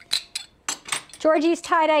 Georgie's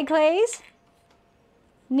tie-dye glaze,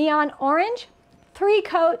 neon orange, 3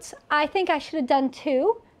 coats. I think I should have done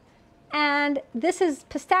 2. And this is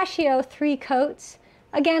pistachio, 3 coats.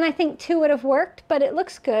 Again, I think 2 would have worked, but it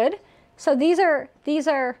looks good. So these are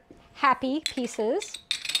happy pieces.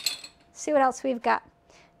 See what else we've got.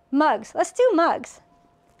 Mugs. Let's do mugs.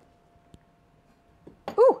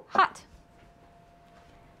 Ooh, hot.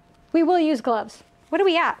 We will use gloves. What are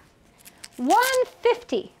we at?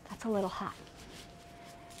 150. That's a little hot.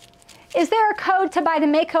 Is there a code to buy the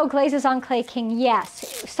Mayco glazes on Clay King?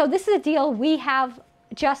 Yes. So this is a deal. We have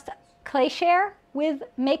just Clay Share with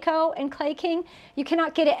Mayco and Clay King. You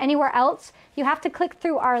cannot get it anywhere else. You have to click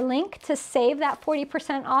through our link to save that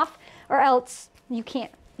 40% off, or else you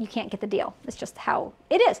can't get the deal. It's just how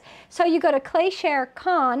it is. So you go to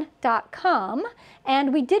claysharecon.com,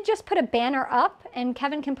 and we did just put a banner up, and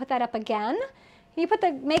Kevin can put that up again. Can you put the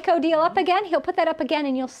Mayco deal up again? He'll put that up again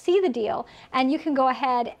and you'll see the deal. And you can go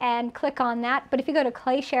ahead and click on that. But if you go to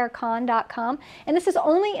claysharecon.com, and this is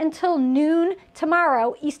only until noon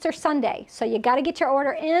tomorrow, Easter Sunday. So you got to get your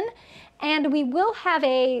order in. And we will have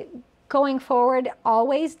a going forward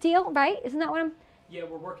always deal, right? Isn't that what I'm... Yeah,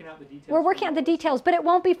 we're working out the details. We're working out the details, but it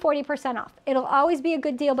won't be 40% off. It'll always be a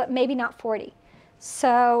good deal, but maybe not 40.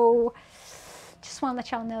 So just want to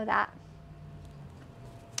let y'all know that.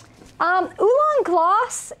 Oolong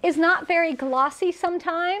gloss is not very glossy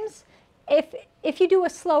sometimes. If you do a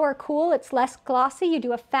slower cool, it's less glossy. You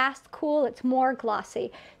do a fast cool, it's more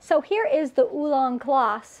glossy. So here is the oolong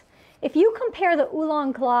gloss. If you compare the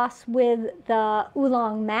oolong gloss with the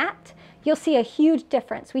oolong matte, you'll see a huge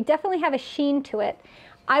difference. We definitely have a sheen to it.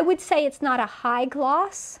 I would say it's not a high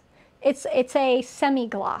gloss. It's a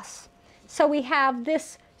semi-gloss. So we have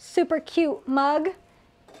this super cute mug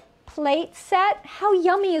plate set. How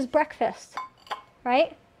yummy is breakfast,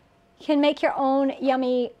 right? You can make your own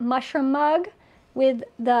yummy mushroom mug with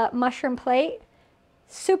the mushroom plate.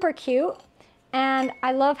 Super cute. And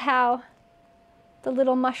I love how the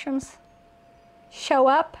little mushrooms show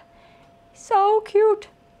up. So cute.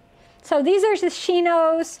 So these are the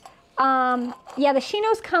chinos. Yeah, the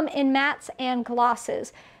chinos come in mattes and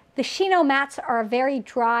glosses. The chino mattes are a very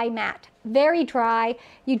dry matte. Very dry.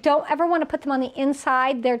 You don't ever want to put them on the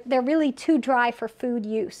inside. They're really too dry for food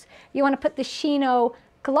use. You want to put the chino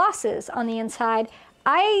glosses on the inside.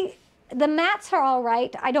 The mattes are all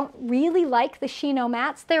right. I don't really like the chino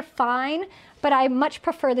mattes. They're fine, but I much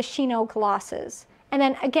prefer the chino glosses. And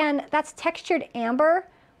then again, that's textured amber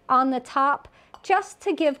on the top, just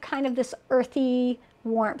to give kind of this earthy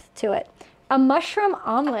warmth to it. A mushroom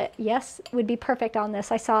omelet, yes, would be perfect on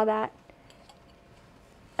this. I saw that.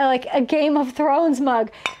 Like a Game of Thrones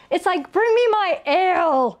mug. It's like, bring me my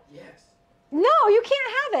ale. Yes. No, you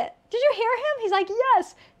can't have it. Did you hear him? He's like,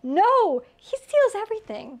 yes. No, he steals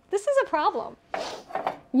everything. This is a problem.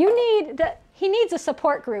 He needs a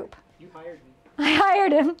support group. You hired me. I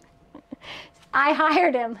hired him. I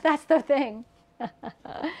hired him. That's the thing.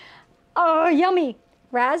 Oh, yummy.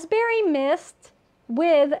 Raspberry mist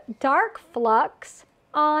with dark flux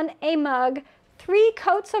on a mug. 3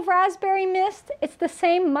 coats of raspberry mist. It's the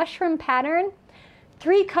same mushroom pattern.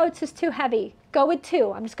 3 coats is too heavy. Go with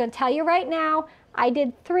 2. I'm just going to tell you right now. I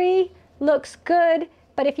did 3. Looks good.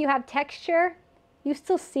 But if you have texture, you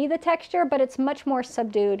still see the texture, but it's much more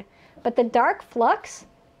subdued. But the dark flux,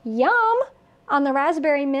 yum, on the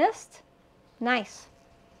raspberry mist, nice.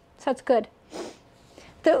 So it's good.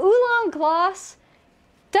 The oolong gloss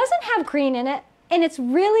doesn't have green in it, and it's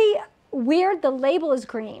really weird the label is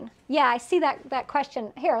green. Yeah, I see that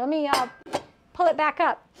question. Here, let me pull it back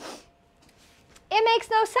up. It makes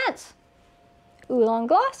no sense. Oolong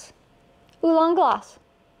gloss, oolong gloss.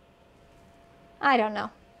 I don't know.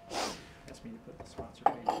 Ask me to put the sponsor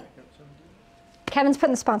page back up. Kevin's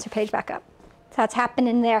putting the sponsor page back up. So that's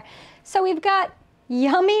happening there. So we've got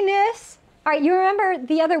yumminess. All right, you remember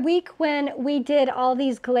the other week when we did all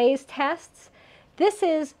these glaze tests? This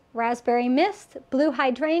is raspberry mist, blue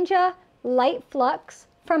hydrangea, light flux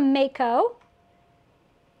from Mayco.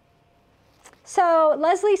 So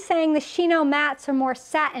Leslie's saying the chino mattes are more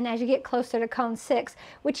satin as you get closer to cone 6,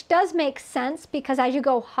 which does make sense because as you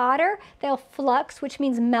go hotter, they'll flux, which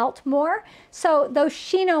means melt more. So those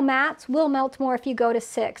chino mattes will melt more if you go to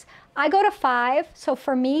 6. I go to 5, so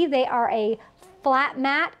for me, they are a flat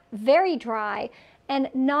matte, very dry, and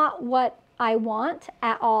not what I want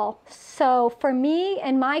at all. So for me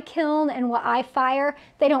and my kiln and what I fire,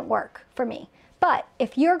 they don't work for me. But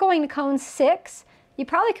if you're going to cone 6, you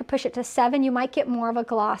probably could push it to 7. You might get more of a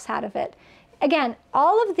gloss out of it. Again,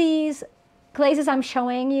 all of these glazes I'm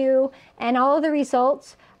showing you and all of the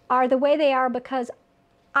results are the way they are because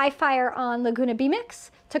I fire on Laguna B-Mix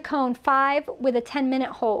to cone 5 with a 10-minute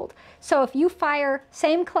hold. So if you fire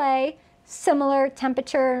same clay, similar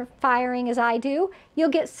temperature firing as I do, you'll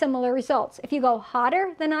get similar results. If you go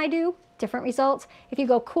hotter than I do, different results. If you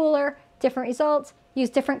go cooler, different results. Use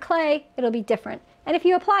different clay, it'll be different. And if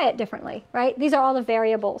you apply it differently, right? These are all the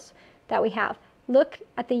variables that we have. Look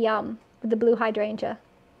at the yum with the blue hydrangea.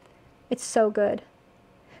 It's so good.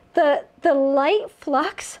 The light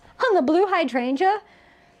flux on the blue hydrangea,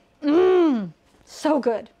 so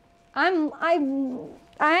good. I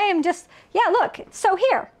am just, yeah, look, so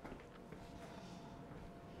here.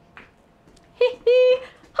 Hee hee,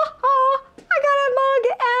 ha ha, I got a mug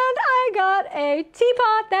and I got a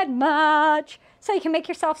teapot that match. So you can make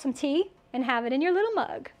yourself some tea and have it in your little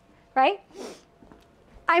mug, right?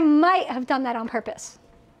 I might have done that on purpose.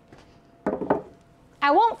 I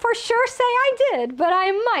won't for sure say I did, but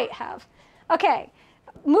I might have. Okay,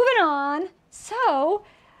 moving on. So,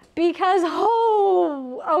 because,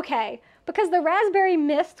 because the raspberry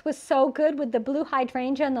mist was so good with the blue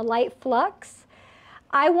hydrangea and the light flux,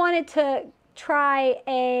 I wanted to try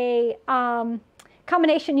a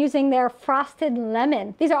combination using their frosted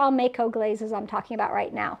lemon. These are all Mayco glazes I'm talking about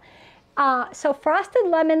right now. So frosted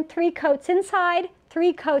lemon, 3 coats inside,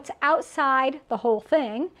 3 coats outside, the whole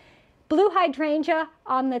thing. Blue hydrangea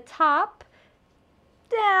on the top,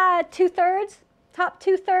 2/3, top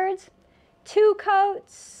 2/3, 2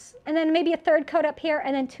 coats, and then maybe a 3rd coat up here,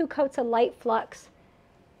 and then 2 coats of light flux.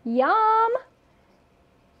 Yum!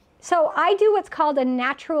 So I do what's called a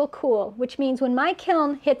natural cool, which means when my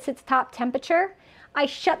kiln hits its top temperature, I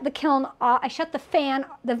shut the kiln off, I shut the fan,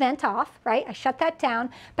 the vent off, right? I shut that down,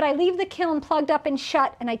 but I leave the kiln plugged up and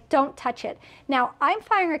shut, and I don't touch it. Now, I'm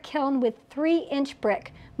firing a kiln with 3-inch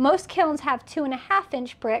brick. Most kilns have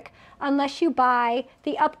 2.5-inch brick, unless you buy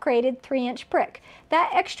the upgraded 3-inch brick. That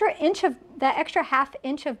extra 1/2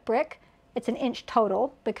 inch of brick, it's an inch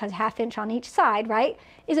total, because 1/2 inch on each side, right,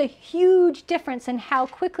 is a huge difference in how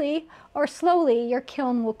quickly or slowly your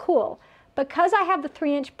kiln will cool. Because I have the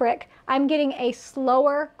 3-inch brick, I'm getting a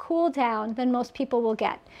slower cool down than most people will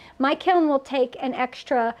get. My kiln will take an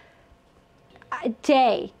extra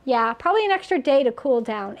day, yeah, probably an extra day to cool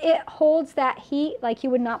down. It holds that heat like you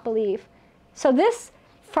would not believe. So this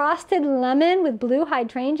frosted lemon with blue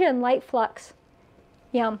hydrangea and light flux,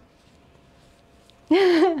 yum.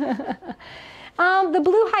 The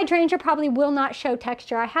blue hydrangea probably will not show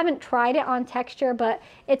texture. I haven't tried it on texture, but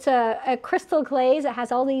it's a crystal glaze. It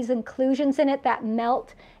has all these inclusions in it that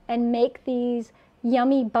melt and make these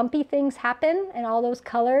yummy bumpy things happen, and all those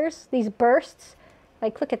colors, these bursts.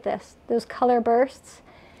 Like, look at this, those color bursts.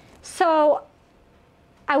 So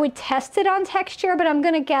I would test it on texture, but I'm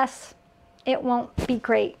gonna guess it won't be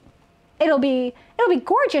great. It'll be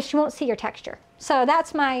gorgeous, you won't see your texture. So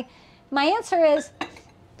that's my answer is,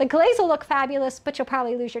 the glaze will look fabulous, but you'll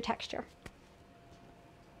probably lose your texture.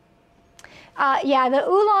 Yeah, the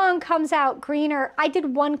oolong comes out greener. I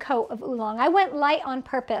did 1 coat of oolong. I went light on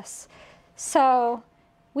purpose. So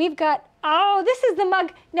we've got, oh, this is the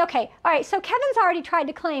mug. Okay, all right, so Kevin's already tried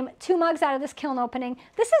to claim 2 mugs out of this kiln opening.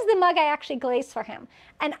 This is the mug I actually glazed for him.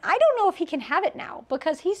 And I don't know if he can have it now,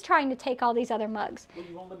 because he's trying to take all these other mugs. Well,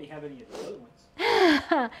 you won't let me have any of the other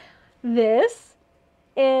ones. This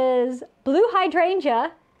is blue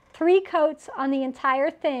hydrangea, 3 coats on the entire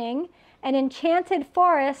thing, and enchanted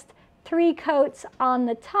forest, 3 coats on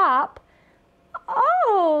the top.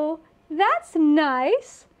 Oh, that's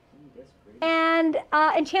nice. That's pretty. And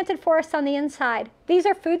enchanted forest on the inside. These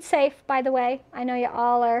are food safe, by the way. I know you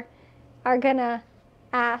all are gonna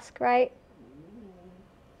ask, right?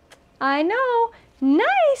 I know.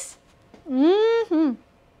 Nice. Mm-hmm.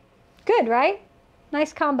 Good, right?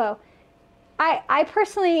 Nice combo. I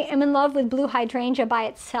personally am in love with blue hydrangea by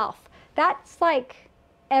itself. That's like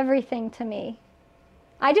everything to me.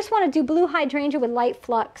 I just want to do blue hydrangea with light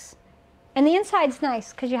flux. And the inside's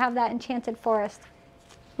nice because you have that enchanted forest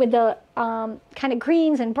with the kind of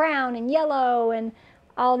greens and brown and yellow and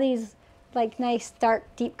all these like nice dark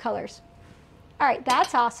deep colors. All right,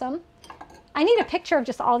 that's awesome. I need a picture of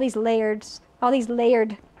just all these layered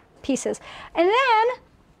pieces. And then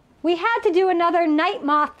we had to do another night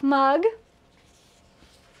moth mug,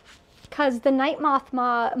 because the night moth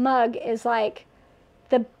mug is like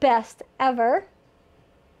the best ever.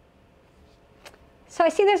 So I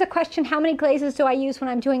see there's a question, how many glazes do I use when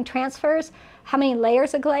I'm doing transfers? How many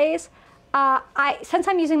layers of glaze? Since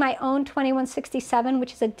I'm using my own 2167,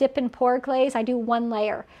 which is a dip and pour glaze, I do 1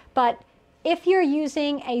 layer. But if you're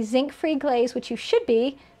using a zinc-free glaze, which you should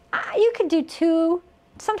be, you could do 2,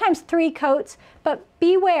 sometimes 3 coats, but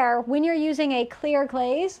beware when you're using a clear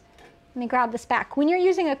glaze. Let me grab this back. When you're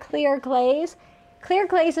using a clear glazes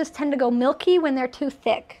tend to go milky when they're too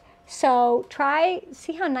thick. So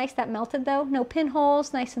see how nice that melted though? No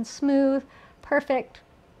pinholes, nice and smooth, perfect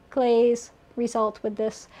glaze result with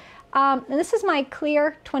this. And this is my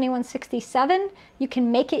clear 2167. You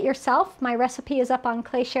can make it yourself. My recipe is up on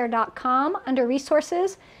clayshare.com under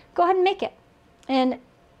resources. Go ahead and make it and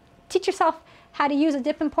teach yourself how to use a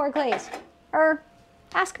dip and pour glaze, or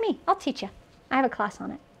ask me, I'll teach you. I have a class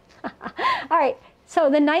on it. All right, so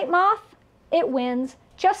the night moth, it wins.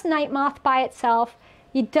 Just night moth by itself.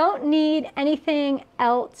 You don't need anything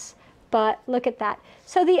else, but look at that.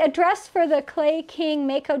 So the address for the Clay King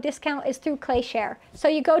Mayco discount is through ClayShare. So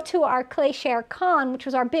you go to our ClayShare Con, which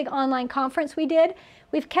was our big online conference we did.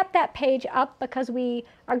 We've kept that page up because we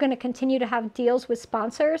are going to continue to have deals with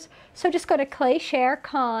sponsors. So just go to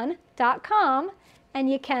claysharecon.com and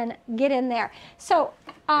you can get in there. So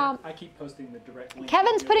I keep posting the direct link.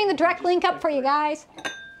 Kevin's putting the direct link up for you guys.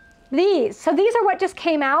 These. So these are what just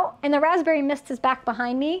came out, and the raspberry mist is back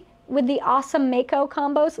behind me with the awesome Mayco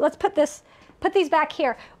combos. Let's put these back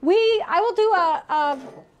here. I'll do a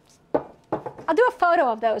photo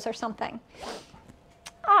of those or something.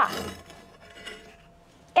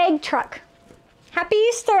 Egg truck. Happy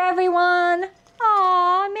Easter, everyone.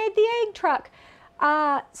 Aw, I made the egg truck.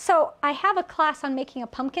 So I have a class on making a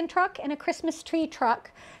pumpkin truck and a Christmas tree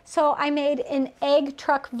truck. So I made an egg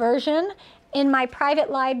truck version in my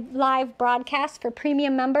private live broadcast for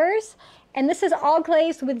premium members. And this is all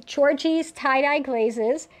glazed with Georgie's tie-dye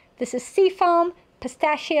glazes. This is seafoam,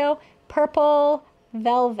 pistachio, purple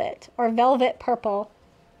velvet, or velvet purple.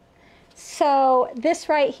 So this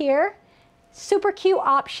right here, super cute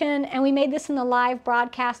option, and we made this in the live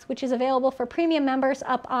broadcast, which is available for premium members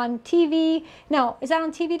up on TV. No, is that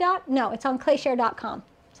on TV Dot? No, it's on clayshare.com.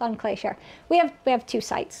 It's on Clayshare. We have 2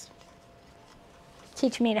 sites.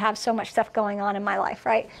 Teach me to have so much stuff going on in my life,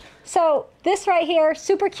 right? So this right here,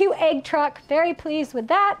 super cute egg truck. Very pleased with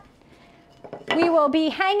that. We will be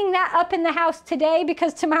hanging that up in the house today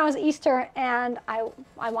because tomorrow's Easter, and I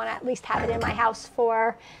want to at least have it in my house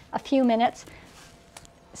for a few minutes.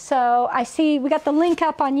 So I see we got the link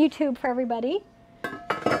up on YouTube for everybody.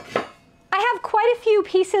 I have quite a few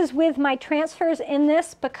pieces with my transfers in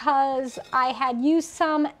this because I had used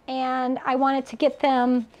some and I wanted to get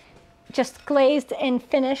them just glazed and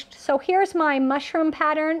finished. So here's my mushroom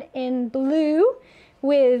pattern in blue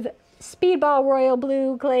with Speedball Royal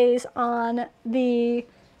Blue glaze on the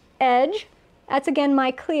edge. That's again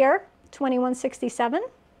my clear 2167.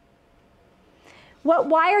 What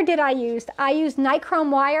wire did I use? I used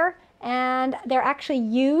nichrome wire, and they're actually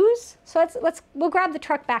U's. So we'll grab the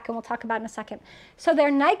truck back and we'll talk about it in a second. So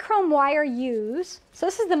they're nichrome wire U's. So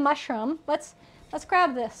this is the mushroom. Let's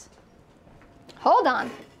grab this. Hold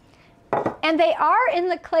on. And they are in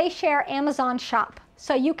the Clayshare Amazon shop,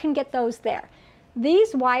 so you can get those there.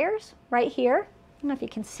 These wires right here, I don't know if you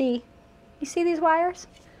can see. You see these wires?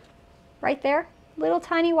 Right there, little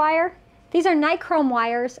tiny wire. These are nichrome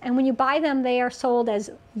wires, and when you buy them, they are sold as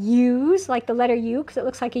U's, like the letter U, because it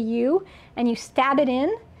looks like a U, and you stab it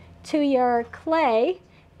in to your clay,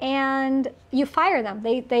 and you fire them.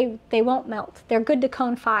 They won't melt. They're good to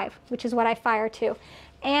cone 5, which is what I fire to.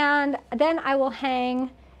 And then I will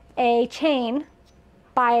hang a chain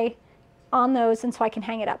on those, and so I can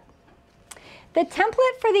hang it up. The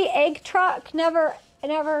template for the egg truck,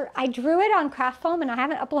 I drew it on craft foam, and I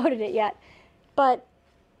haven't uploaded it yet, but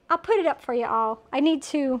I'll put it up for you all. I need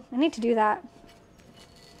to do that.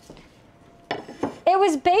 It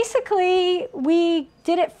was basically, we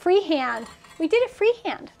did it freehand.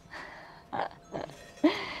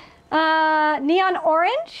 Neon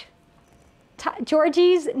orange,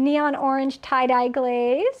 Georgie's neon orange tie-dye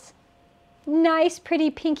glaze. Nice,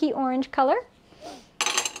 pretty pinky orange color.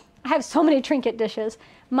 I have so many trinket dishes.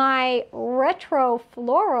 My retro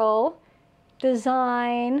floral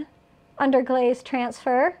design underglaze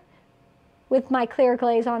transfer with my clear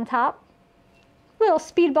glaze on top. Little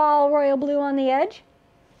Speedball Royal Blue on the edge.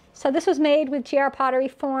 So this was made with GR Pottery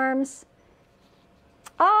Forms.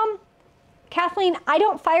 Kathleen, I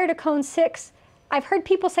don't fire to cone 6. I've heard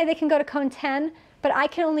people say they can go to cone 10, but I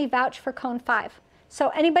can only vouch for cone 5. So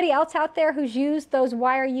anybody else out there who's used those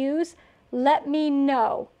wire U's, let me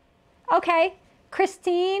know. Okay,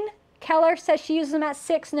 Christine Keller says she uses them at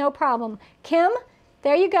 6, no problem. Kim,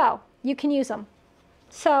 there you go. You can use them.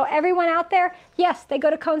 So everyone out there, yes, they go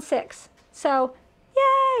to cone 6. So,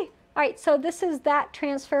 yay! All right, so this is that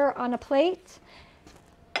transfer on a plate.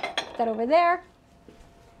 Put that over there.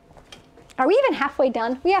 Are we even halfway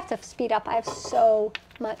done? We have to speed up. I have so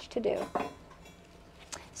much to do.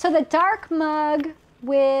 So the dark mug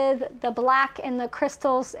with the black and the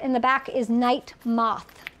crystals in the back is Night Moth.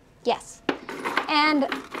 Yes. And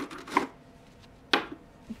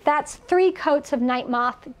that's 3 coats of Night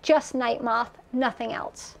Moth, just Night Moth, nothing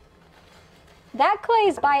else. That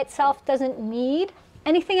glaze by itself doesn't need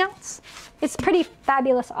anything else. It's pretty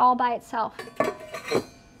fabulous all by itself.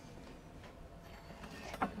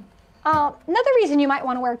 Another reason you might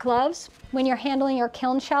want to wear gloves when you're handling your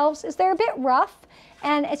kiln shelves is they're a bit rough,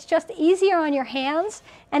 and it's just easier on your hands,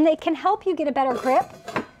 and they can help you get a better grip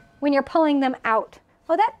when you're pulling them out.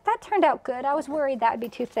 Oh, that turned out good. I was worried that would be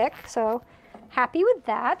too thick, so happy with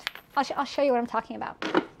that. I'll show you what I'm talking about,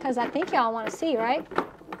 because I think y'all want to see, right?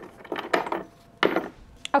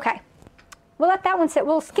 Okay, we'll let that one sit.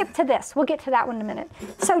 We'll skip to this. We'll get to that one in a minute.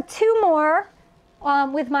 So 2 more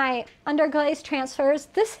with my underglaze transfers.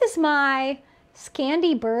 This is my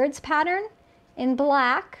Scandi Birds pattern in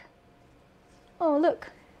black. Oh,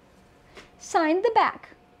 look, signed the back.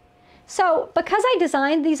 So because I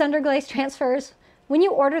designed these underglaze transfers when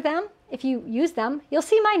you order them, if you use them, you'll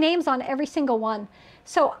see my names on every single one.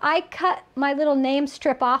 So I cut my little name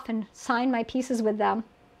strip off and sign my pieces with them.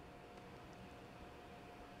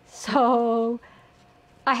 So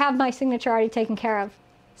I have my signature already taken care of.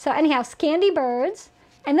 So anyhow, Scandi Birds,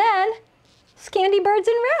 and then Scandi Birds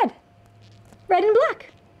in red. Red and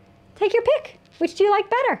black. Take your pick. Which do you like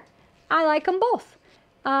better? I like them both.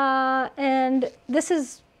 And this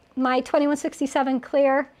is my 2167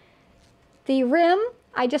 clear. The rim,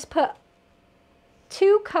 I just put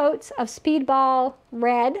 2 coats of Speedball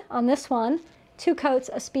red on this one, 2 coats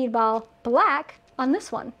of Speedball black on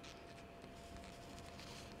this one.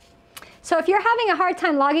 So if you're having a hard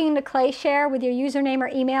time logging into ClayShare with your username or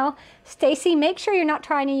email, Stacy, make sure you're not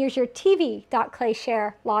trying to use your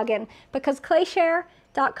tv.clayshare login, because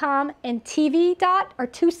clayshare.com and tv. Are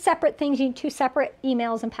 2 separate things. You need 2 separate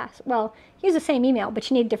emails and well, use the same email, but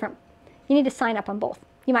you need to sign up on both.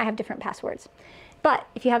 You might have different passwords. But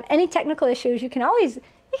if you have any technical issues, you can always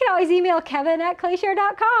email Kevin at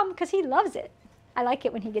clayshare.com, because he loves it. I like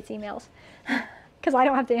it when he gets emails because I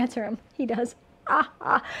don't have to answer him. He does.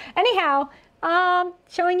 Anyhow,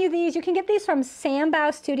 showing you these. You can get these from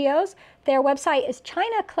Sambao Studios. Their website is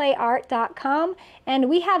chinaclayart.com, and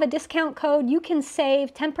we have a discount code. You can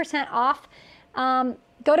save 10% off.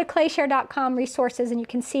 Go to clayshare.com resources and you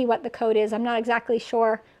can see what the code is. I'm not exactly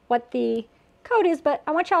sure what the code is, but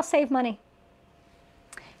I want y'all to save money.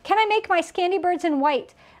 Can I make my Scandi Birds in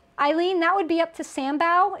white? Eileen, that would be up to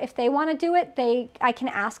Sambao. If they want to do it, I can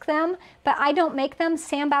ask them, but I don't make them.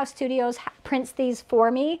 Sambao Studios prints these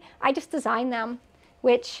for me. I just design them,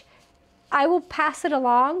 which I will pass it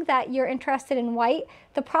along that you're interested in white.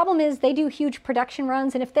 The problem is they do huge production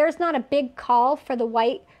runs, and if there's not a big call for the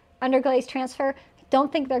white underglaze transfer, I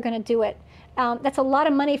don't think they're going to do it. That's a lot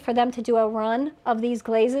of money for them to do a run of these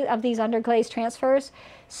glazes, of these underglaze transfers.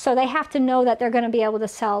 So they have to know that they're going to be able to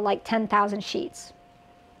sell like 10,000 sheets.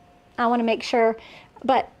 I want to make sure,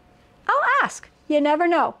 but I'll ask. You never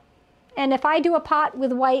know. And if I do a pot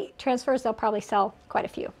with white transfers, they'll probably sell quite a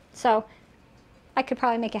few. So I could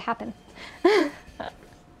probably make it happen.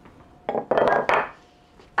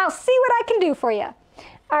 I'll see what I can do for you.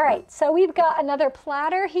 All right, so we've got another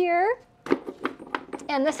platter here.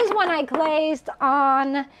 And this is one I glazed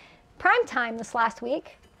on prime time this last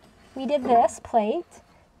week. We did this plate.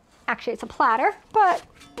 Actually, it's a platter, but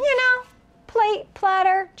you know, plate,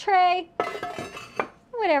 platter, tray,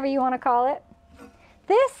 whatever you want to call it.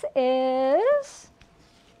 This is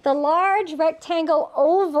the large rectangle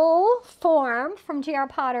oval form from GR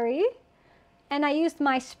Pottery. And I used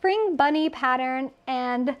my Spring Bunny pattern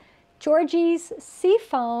and Georgie's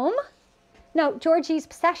Seafoam. No, Georgie's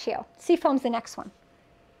Pistachio. Seafoam's the next one.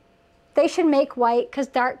 They should make white because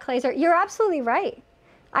dark clays are, you're absolutely right.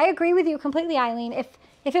 I agree with you completely, Eileen.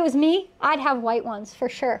 If it was me, I'd have white ones for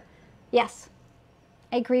sure. Yes,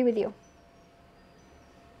 I agree with you.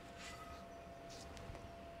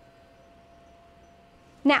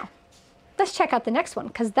 Now, let's check out the next one,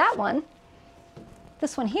 because that one,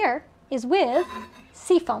 this one here, is with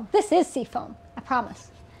Seafoam. This is Seafoam, I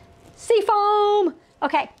promise. Seafoam!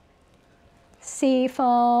 Okay.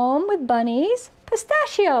 Seafoam with bunnies,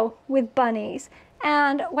 pistachio with bunnies.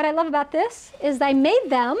 And what I love about this is I made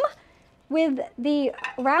them with the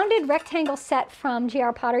rounded rectangle set from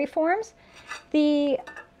GR Pottery Forms. The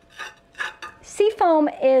Seafoam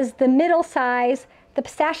is the middle size, the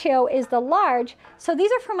pistachio is the large. So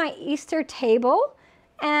these are for my Easter table.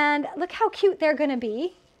 And look how cute they're gonna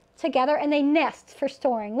be together, and they nest for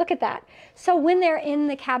storing. Look at that. So when they're in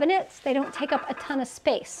the cabinets, they don't take up a ton of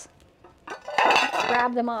space.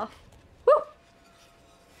 Grab them off. Woo!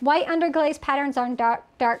 White underglaze patterns on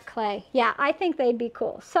dark clay. Yeah, I think they'd be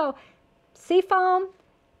cool. So Seafoam,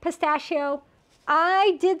 pistachio.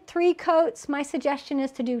 I did 3 coats. My suggestion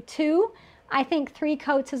is to do 2. I think 3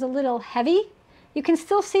 coats is a little heavy. You can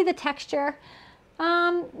still see the texture,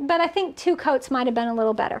 but I think 2 coats might have been a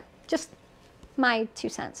little better. Just my 2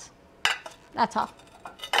 cents. That's all.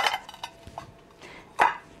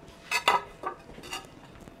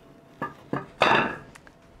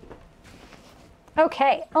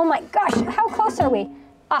 Okay, oh my gosh, how close are we?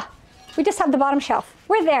 Ah, we just have the bottom shelf.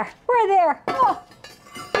 We're there, we're there. Oh,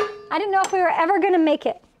 I didn't know if we were ever gonna make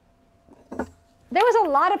it. There was a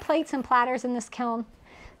lot of plates and platters in this kiln,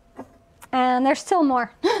 and there's still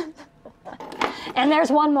more. And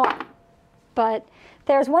there's one more, but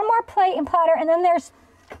there's one more plate and platter, and then there's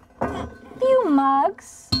a few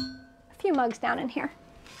mugs down in here.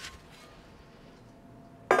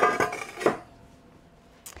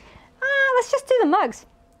 Let's just do the mugs,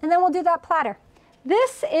 and then we'll do that platter.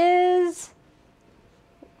 This is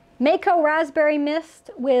Mayco Raspberry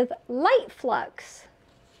Mist with Light Flux.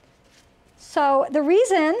 So the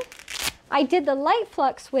reason I did the light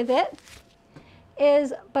flux with it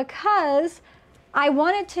is because I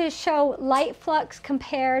wanted to show light flux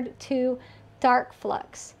compared to dark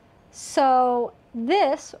flux. So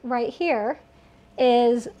this right here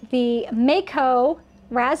is the Mayco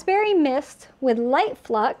Raspberry Mist with Light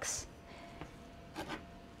Flux.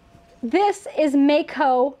 This is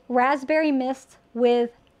Mayco Raspberry Mist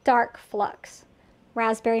with Dark Flux.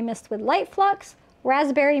 Raspberry Mist with Light Flux,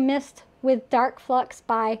 Raspberry Mist with Dark Flux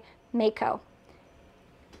by Mayco.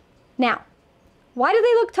 Now, why do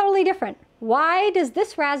they look totally different? Why does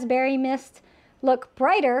this raspberry mist look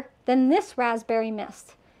brighter than this raspberry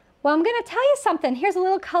mist? Well, I'm going to tell you something. Here's a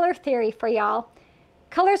little color theory for y'all.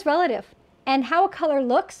 Color's relative, and how a color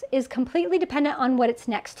looks is completely dependent on what it's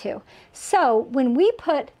next to. So when we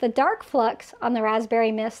put the dark flux on the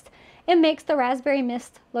raspberry mist, it makes the raspberry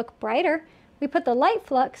mist look brighter. We put the light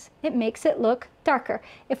flux, it makes it look darker.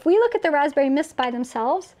 If we look at the raspberry mist by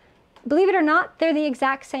themselves, believe it or not, they're the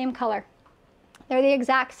exact same color. They're the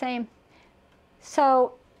exact same.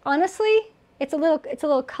 So honestly, it's a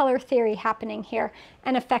little color theory happening here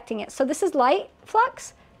and affecting it. So this is light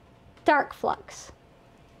flux, dark flux.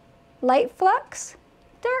 Light flux,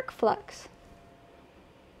 dark flux.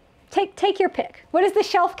 Take your pick. What is the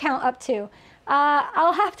shelf count up to?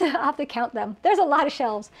 I'll have to count them. There's a lot of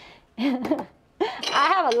shelves. I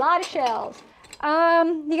have a lot of shelves.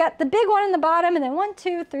 You got the big one in the bottom, and then 1,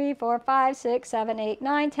 2, 3, 4, 5, 6, 7, 8,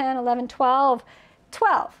 9, 10, 11, 12.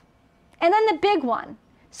 12. And then the big one.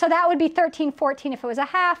 So that would be 13, 14 if it was a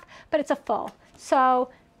half, but it's a full. So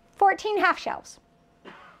 14 half shelves.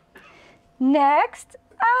 Next,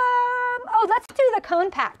 oh, let's do the cone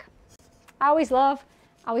pack. I always love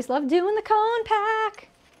doing the cone pack.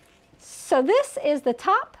 So this is the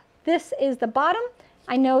top, this is the bottom.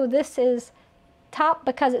 I know this is top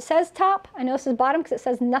because it says top. I know this is bottom because it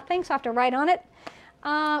says nothing, so I have to write on it.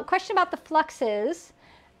 Question about the fluxes.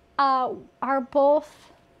 Are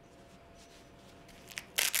both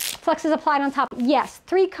fluxes applied on top? Yes,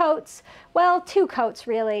 3 coats. Well, 2 coats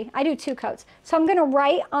really. I do 2 coats. So I'm going to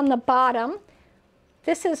write on the bottom.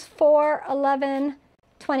 This is 4, 11,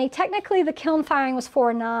 20. Technically the kiln firing was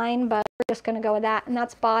 4, 9, but we're just going to go with that. And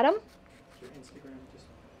that's bottom. Your Instagram just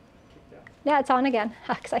kicked out. Yeah, it's on again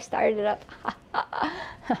because I started it up.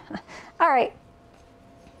 All right.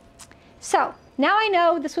 So now I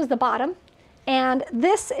know this was the bottom and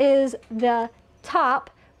this is the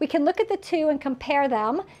top. We can look at the two and compare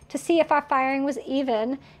them to see if our firing was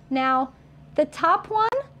even. Now, the top one,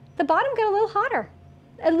 the bottom got a little hotter.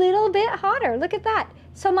 A little bit hotter, look at that.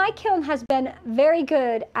 So my kiln has been very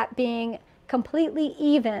good at being completely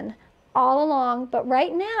even all along, but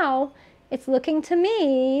right now it's looking to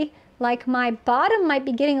me like my bottom might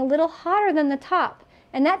be getting a little hotter than the top.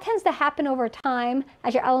 And that tends to happen over time.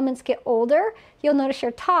 As your elements get older, you'll notice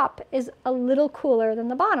your top is a little cooler than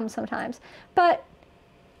the bottom sometimes. But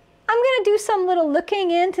I'm going to do some little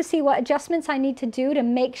looking in to see what adjustments I need to do to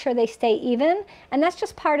make sure they stay even. And that's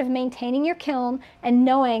just part of maintaining your kiln and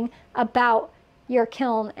knowing about your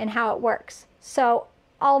kiln and how it works. So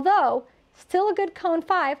although still a good cone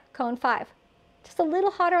 5, just a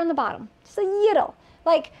little hotter on the bottom, just a little,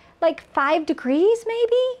 like 5 degrees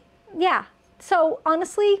maybe? Yeah. So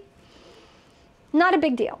honestly, not a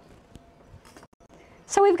big deal.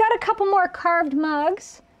 So we've got a couple more carved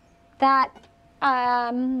mugs that I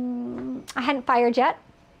hadn't fired yet.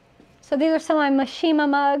 So these are some of my Mashima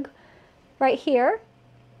mug right here.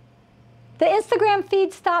 The Instagram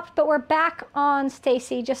feed stopped, but we're back on,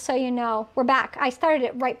 Stacy, just so you know. We're back. I started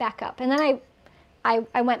it right back up, and then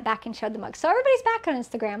I went back and showed the mug. So everybody's back on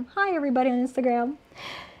Instagram. Hi, everybody on Instagram.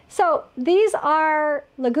 So these are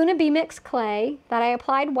Laguna B-Mix clay that I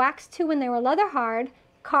applied wax to when they were leather hard,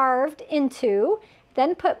 carved into,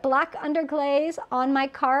 then put black underglaze on my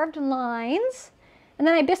carved lines, and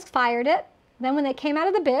then I bisque fired it. Then when they came out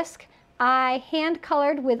of the bisque, I hand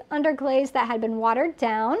colored with underglaze that had been watered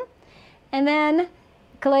down, and then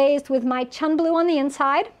glazed with my chun blue on the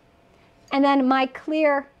inside, and then my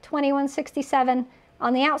clear 2167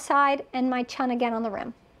 on the outside, and my chun again on the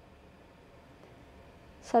rim.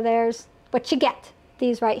 So there's what you get,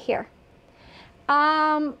 these right here.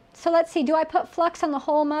 So let's see, do I put flux on the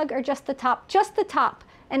whole mug or just the top? Just the top.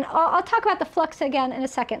 And I'll talk about the flux again in a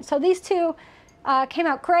second. So these two came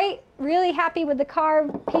out great, really happy with the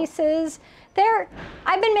carved pieces.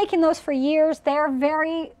 I've been making those for years. They're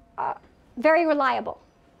very, very reliable.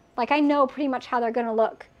 Like I know pretty much how they're gonna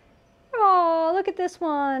look. Oh, look at this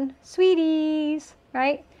one, sweeties,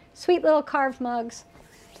 right? Sweet little carved mugs.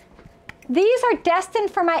 These are destined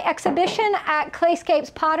for my exhibition at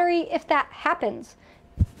Clayscapes Pottery, if that happens.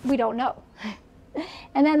 We don't know.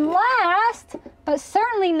 And then last, but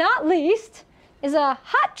certainly not least, is a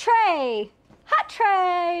hot tray. Hot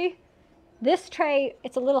tray. This tray,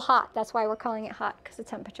 it's a little hot. That's why we're calling it hot, because of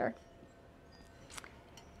temperature.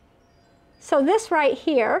 So this right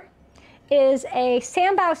here is a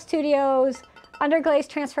Sandbow Studios underglaze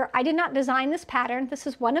transfer. I did not design this pattern. This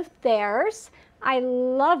is one of theirs. I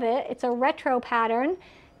love it. It's a retro pattern.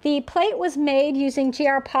 The plate was made using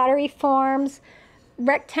GR Pottery Forms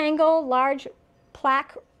rectangle, large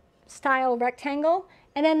plaque style rectangle.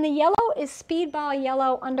 And then the yellow is Speedball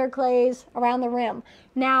yellow underglaze around the rim.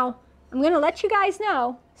 Now, I'm going to let you guys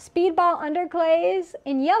know, Speedball underglaze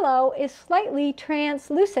in yellow is slightly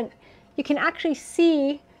translucent. You can actually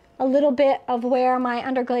see a little bit of where my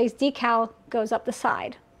underglaze decal goes up the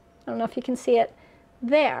side. I don't know if you can see it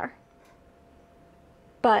there,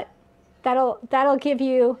 but that'll give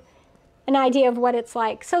you an idea of what it's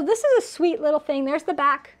like. So this is a sweet little thing. There's the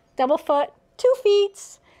back, double foot, 2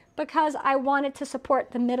 feet, because I wanted to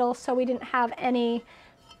support the middle so we didn't have any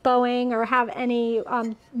bowing or have any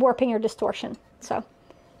warping or distortion. So,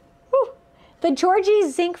 whew. The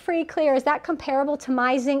Georgie's zinc-free clear, is that comparable to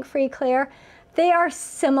my zinc-free clear? They are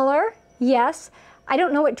similar, yes. I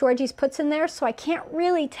don't know what Georgie's puts in there, so I can't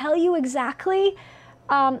really tell you exactly.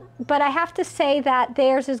 But I have to say that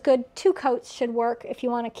theirs is good. 2 coats should work if you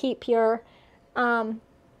want to keep your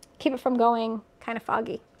keep it from going kind of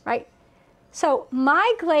foggy, right? So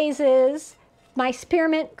my glazes, my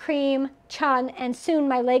spearmint, cream, chun, and soon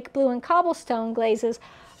my lake blue and cobblestone glazes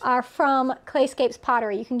are from Clayscapes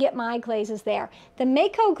Pottery. You can get my glazes there. The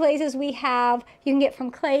Mayco glazes we have, you can get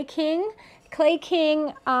from Clay King. Clay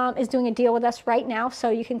King is doing a deal with us right now, so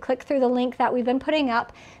you can click through the link that we've been putting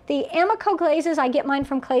up. The Amaco glazes, I get mine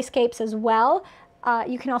from Clayscapes as well.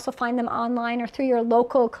 You can also find them online or through your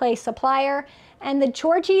local clay supplier. And the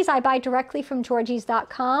Georgie's, I buy directly from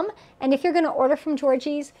georgies.com. And if you're going to order from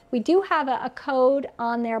Georgie's, we do have a code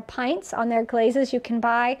on their pints, on their glazes you can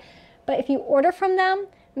buy. But if you order from them,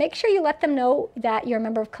 make sure you let them know that you're a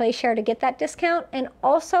member of ClayShare to get that discount. And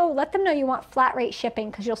also let them know you want flat rate shipping,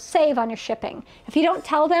 because you'll save on your shipping. If you don't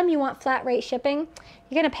tell them you want flat rate shipping,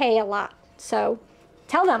 you're going to pay a lot. So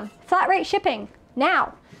tell them, flat rate shipping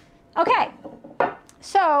now. Okay,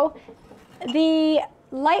 so the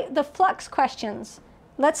flux questions,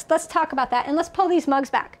 let's talk about that, and let's pull these mugs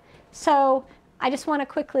back. So I just want to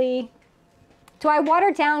quickly, do I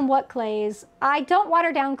water down what glaze? I don't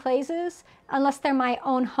water down glazes unless they're my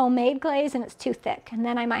own homemade glaze and it's too thick, and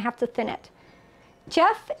then I might have to thin it.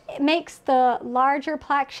 Jeff makes the larger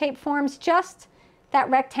plaque shape forms. Just that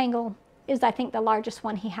rectangle is, I think, the largest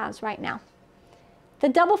one he has right now. The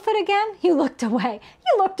double foot again, you looked away.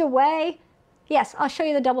 You looked away. Yes, I'll show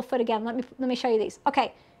you the double foot again. Let me show you these.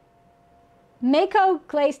 Okay, Mayco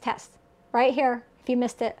glaze test right here. If you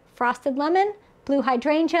missed it, frosted lemon, blue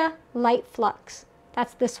hydrangea, light flux.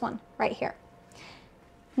 That's this one right here.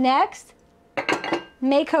 Next,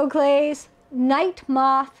 Mayco glaze, night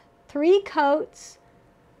moth, 3 coats,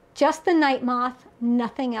 just the night moth,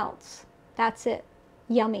 nothing else. That's it.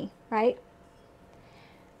 Yummy, right?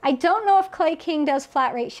 I don't know if Clay King does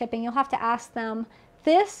flat rate shipping. You'll have to ask them.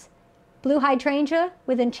 This blue hydrangea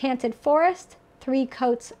with enchanted forest, 3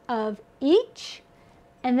 coats of each.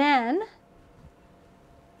 And then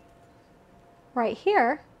right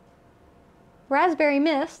here, raspberry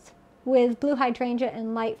mist with blue hydrangea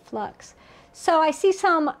and light flux. So I see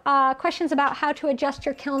some questions about how to adjust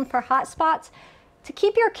your kiln for hot spots. To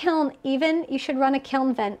keep your kiln even, you should run a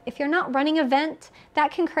kiln vent. If you're not running a vent,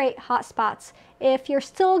 that can create hot spots. If you're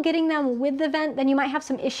still getting them with the vent, then you might have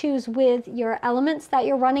some issues with your elements that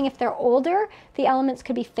you're running. If they're older, the elements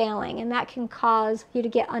could be failing, and that can cause you to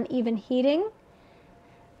get uneven heating.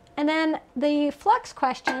 And then the flux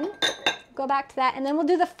question, go back to that, and then we'll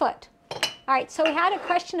do the foot. All right, so we had a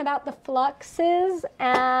question about the fluxes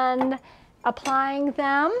and applying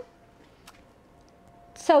them.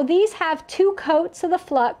 So these have 2 coats of the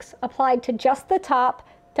flux applied to just the top,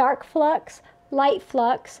 dark flux, light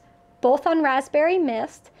flux, both on raspberry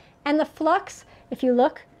mist. And the flux, if you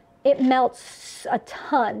look, it melts a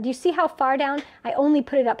ton. Do you see how far down? I only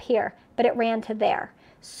put it up here, but it ran to there.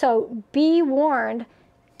 So be warned,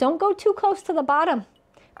 don't go too close to the bottom,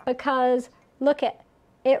 because look it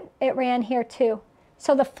ran here too.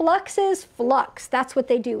 So the fluxes flux, that's what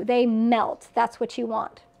they do. They melt, that's what you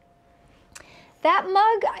want. That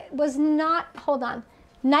mug was not, hold on,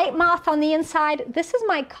 night moth on the inside. This is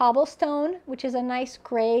my cobblestone, which is a nice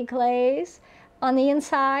gray glaze on the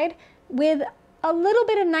inside with a little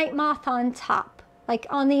bit of night moth on top, like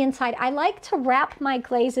on the inside. I like to wrap my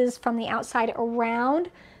glazes from the outside around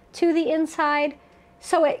to the inside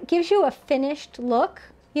so it gives you a finished look.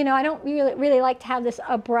 You know, I don't really like to have this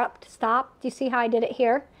abrupt stop. Do you see how I did it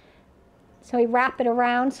here? So we wrap it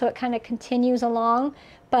around so it kind of continues along,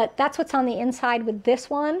 but that's what's on the inside with this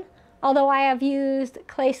one. Although I have used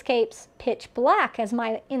Clayscape's Pitch Black as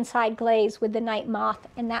my inside glaze with the Night Moth,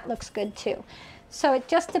 and that looks good too. So it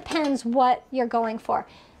just depends what you're going for.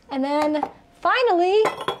 And then finally,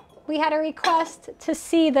 we had a request to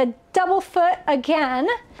see the double foot again.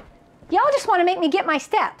 Y'all just want to make me get my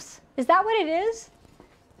steps. Is that what it is?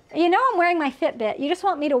 You know I'm wearing my Fitbit. You just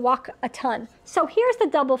want me to walk a ton. So here's the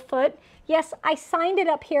double foot. Yes, I signed it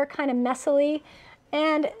up here kind of messily,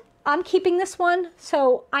 and I'm keeping this one,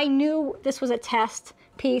 so I knew this was a test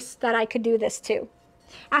piece that I could do this too.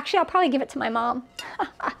 Actually, I'll probably give it to my mom.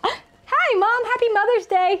 Hi, Mom, happy Mother's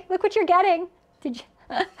Day. Look what you're getting. Did you?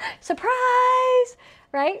 Surprise,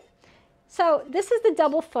 right? So this is the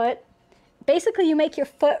double foot. Basically, you make your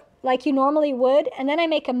foot like you normally would, and then I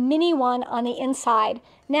make a mini one on the inside.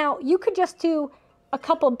 Now, you could just do a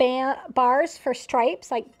couple bars for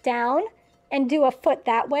stripes, like down, and do a foot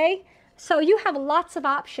that way. So you have lots of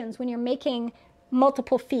options when you're making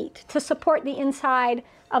multiple feet to support the inside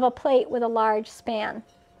of a plate with a large span.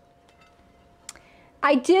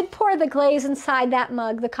 I did pour the glaze inside that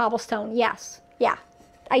mug, the cobblestone. Yes, yeah,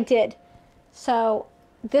 I did. So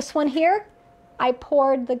this one here, I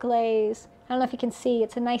poured the glaze. I don't know if you can see,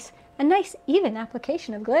 it's a nice even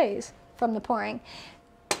application of glaze from the pouring.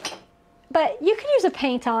 But you could use a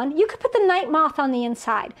paint on. You could put the Night Moth on the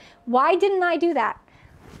inside. Why didn't I do that?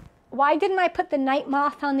 Why didn't I put the Night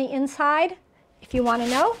Moth on the inside? If you want to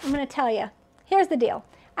know, I'm going to tell you. Here's the deal.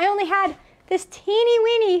 I only had this teeny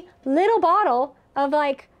weeny little bottle of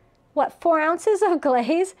like, what, 4 ounces of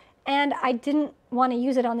glaze, and I didn't want to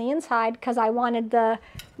use it on the inside because I wanted the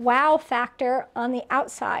wow factor on the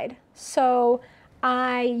outside. So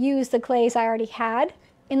I used the glaze I already had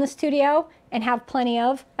in the studio and have plenty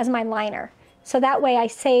of as my liner. So that way I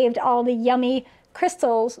saved all the yummy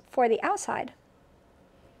crystals for the outside.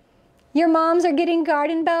 Your moms are getting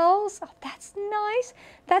garden bells. Oh, that's nice.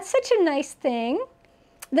 That's such a nice thing.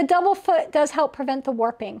 The double foot does help prevent the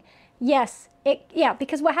warping. Yes,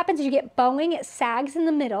 because what happens is you get bowing, it sags in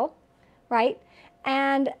the middle, right?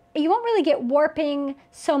 And you won't really get warping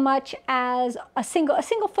so much as a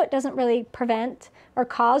single foot doesn't really prevent or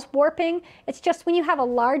cause warping. It's just when you have a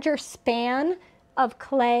larger span of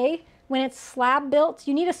clay, when it's slab built,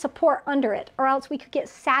 you need a support under it, or else we could get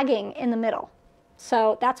sagging in the middle.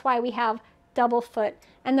 So that's why we have double foot.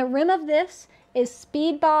 And the rim of this is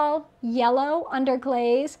Speedball yellow under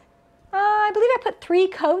glaze. I believe I put 3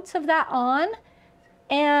 coats of that on,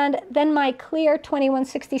 and then my clear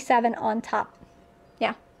 2167 on top.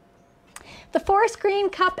 Yeah. The forest green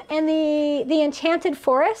cup and the enchanted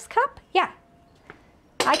forest cup, yeah.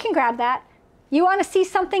 I can grab that. You want to see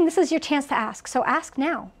something? This is your chance to ask. So ask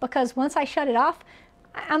now, because once I shut it off,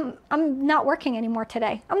 I'm not working anymore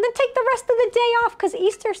today. I'm going to take the rest of the day off because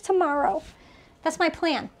Easter's tomorrow. That's my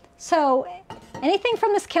plan. So anything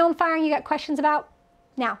from this kiln firing you got questions about?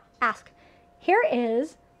 Now, ask. Here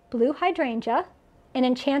is blue hydrangea and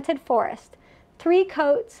enchanted forest. 3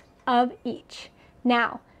 coats of each.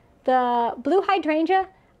 Now, the blue hydrangea,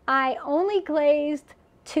 I only glazed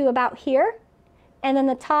to about here, and then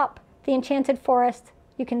the top, the enchanted forest,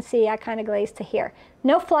 you can see I kind of glazed to here.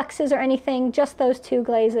 No fluxes or anything, just those 2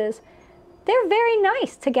 glazes. They're very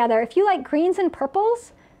nice together. If you like greens and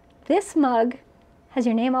purples, this mug has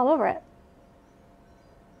your name all over it.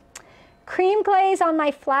 Cream glaze on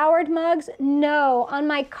my flowered mugs? No. On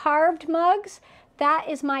my carved mugs, that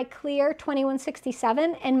is my clear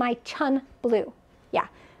 2167 and my chun blue. Yeah.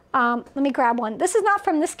 Let me grab one. This is not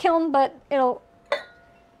from this kiln, but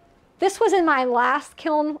this was in my last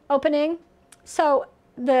kiln opening. So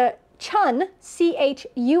the chun,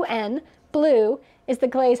 C-H-U-N, blue, is the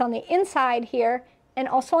glaze on the inside here and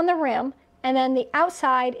also on the rim. And then the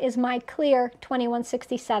outside is my clear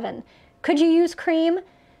 2167. Could you use cream?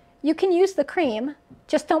 You can use the cream,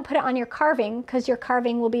 just don't put it on your carving because your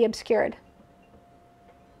carving will be obscured.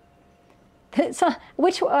 So,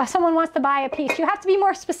 someone wants to buy a piece. You have to be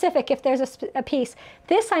more specific if there's a piece.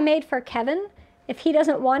 This I made for Kevin. If he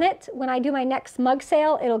doesn't want it, when I do my next mug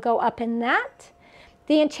sale, it'll go up in that.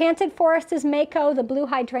 The enchanted forest is Mayco. The blue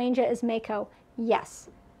hydrangea is Mayco. Yes.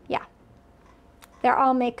 Yeah. They're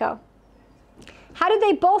all Mayco. How did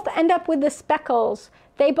they both end up with the speckles?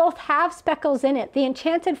 They both have speckles in it. The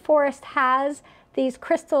enchanted forest has these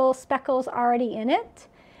crystal speckles already in it.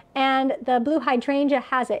 and the blue hydrangea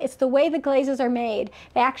has it. It's the way the glazes are made.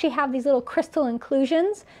 They actually have these little crystal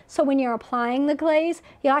inclusions, so when you're applying the glaze,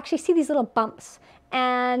 you'll actually see these little bumps,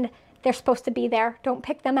 and they're supposed to be there. Don't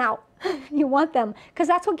pick them out. You want them, because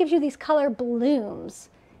that's what gives you these color blooms.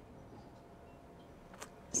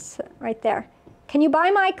 So, right there. Can you buy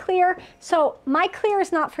my clear? So my clear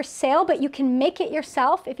is not for sale, but you can make it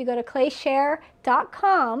yourself. If you go to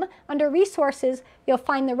clayshare.com, under resources, you'll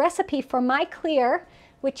find the recipe for my clear,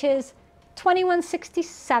 which is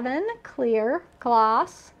 2167 clear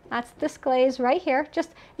gloss. That's this glaze right here.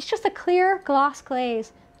 It's just a clear gloss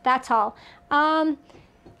glaze. That's all.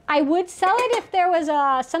 I would sell it if there was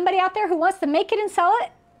somebody out there who wants to make it and sell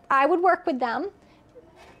it. I would work with them.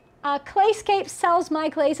 Clayscape sells my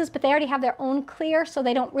glazes, but they already have their own clear, so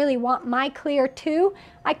they don't really want my clear too.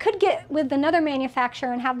 I could get with another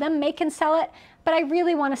manufacturer and have them make and sell it, but I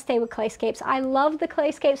really want to stay with Clayscapes. I love the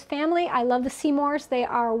Clayscapes family. I love the Seymours. They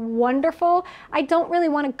are wonderful. I don't really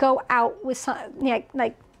want to go out with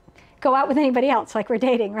go out with anybody else like we're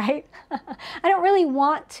dating, right? I don't really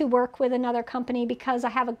want to work with another company because I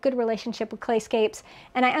have a good relationship with Clayscapes,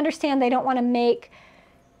 and I understand they don't want to make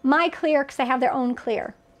my clear because they have their own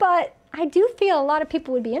clear. But I do feel a lot of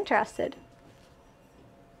people would be interested.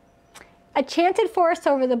 Enchanted Forest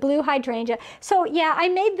over the blue hydrangea. So yeah, I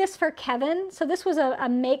made this for Kevin. So this was a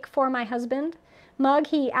make for my husband mug.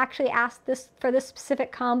 He actually asked this for this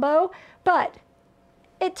specific combo, but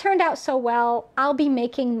it turned out so well. I'll be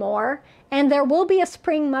making more, and there will be a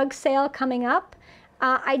spring mug sale coming up.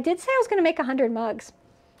 I did say I was going to make 100 mugs.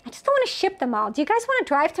 I just don't want to ship them all. Do you guys want to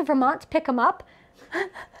drive to Vermont to pick them up?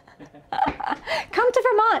 Come to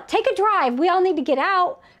Vermont, take a drive. We all need to get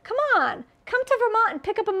out. Come on, come to Vermont and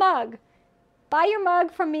pick up a mug. Buy your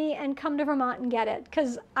mug from me and come to Vermont and get it,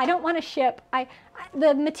 because I don't want to ship.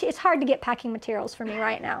 It's hard to get packing materials for me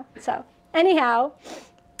right now. So anyhow,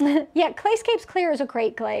 yeah, Clayscapes Clear is a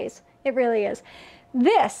great glaze. It really is.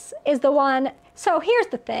 This is the one. So here's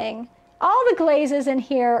the thing. All the glazes in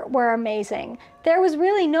here were amazing. There was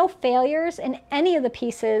really no failures in any of the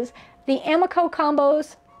pieces. The Amaco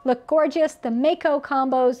combos look gorgeous. The Mayco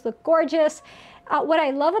combos look gorgeous. What I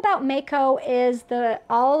love about Mayco is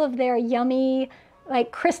all of their yummy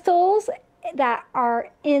like crystals that are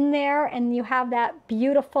in there, and you have that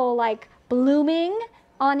beautiful like blooming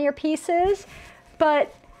on your pieces.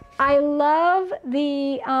 But I love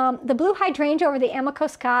the blue hydrangea over the Amaco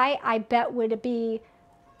sky. I bet that would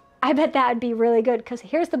be really good, because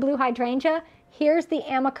here's the blue hydrangea. Here's the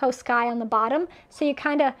Amaco sky on the bottom. So you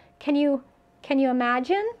kind of, can you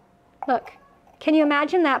imagine? Look, can you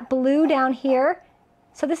imagine that blue down here?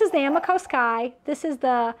 So this is the Amaco sky. This is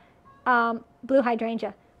the blue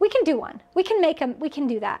hydrangea. We can do one. We can make them. We can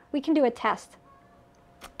do that. We can do a test.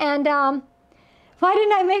 And why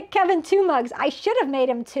didn't I make Kevin 2 mugs? I should have made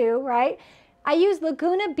him 2, right? I used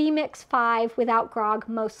Laguna B-Mix 5 without grog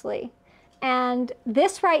mostly. And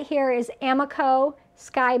this right here is Amaco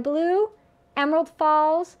Sky Blue, Emerald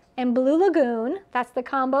Falls, and Blue Lagoon. That's the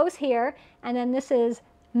combos here. And then this is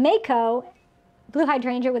Mayco Blue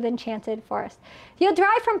Hydrangea with Enchanted Forest. You'll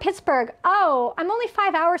drive from Pittsburgh. Oh, I'm only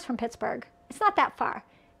 5 hours from Pittsburgh. It's not that far.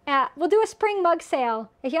 We'll do a spring mug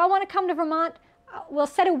sale. If y'all want to come to Vermont, we'll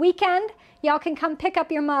set a weekend. Y'all can come pick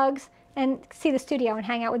up your mugs and see the studio and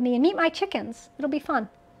hang out with me and meet my chickens. It'll be fun,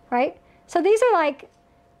 right? So these are like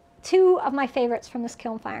 2 of my favorites from this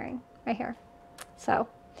kiln firing right here. So,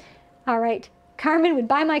 all right. Carmen would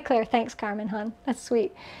buy my clear. Thanks, Carmen, hon. That's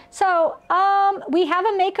sweet. So we have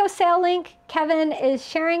a Mayco sale link. Kevin is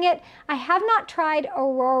sharing it. I have not tried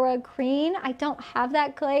Aurora Green. I don't have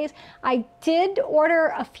that glaze. I did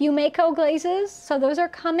order a few Mayco glazes, so those are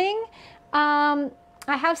coming. I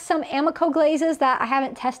have some Amaco glazes that I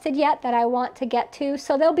haven't tested yet that I want to get to.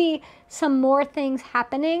 So there'll be some more things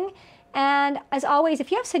happening. And as always, if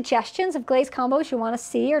you have suggestions of glaze combos you want to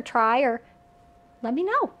see or try, or let me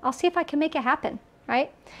know. I'll see if I can make it happen,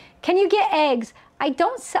 right? Can you get eggs? I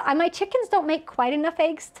don't sell, my chickens don't make quite enough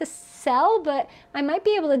eggs to sell, but I might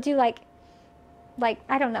be able to do like,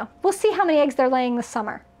 I don't know. We'll see how many eggs they're laying this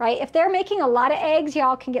summer, right? If they're making a lot of eggs,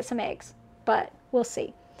 y'all can get some eggs, but we'll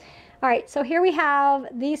see. All right, so here we have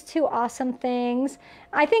these 2 awesome things.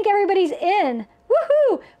 I think everybody's in.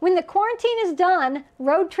 Woohoo! When the quarantine is done,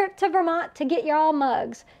 road trip to Vermont to get y'all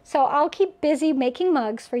mugs. So I'll keep busy making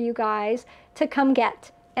mugs for you guys to come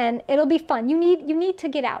get, and it'll be fun. You need to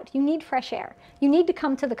get out. You need fresh air. You need to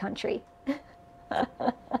come to the country.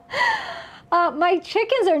 My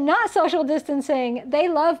chickens are not social distancing. They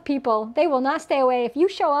love people. They will not stay away. If you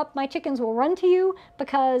show up, my chickens will run to you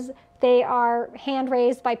because they are hand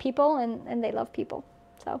raised by people, and they love people.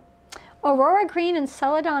 So, Aurora green and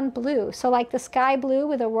celadon blue. So like the sky blue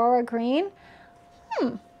with aurora green.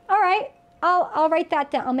 All right, I'll write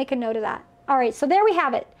that down. I'll make a note of that. All right, so there we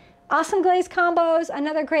have it. Awesome glaze combos,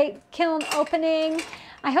 another great kiln opening.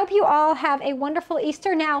 I hope you all have a wonderful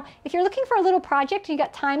Easter. Now, if you're looking for a little project and you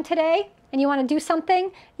got time today and you want to do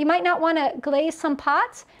something, you might not want to glaze some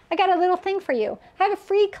pots. I got a little thing for you. I have a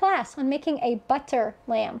free class on making a butter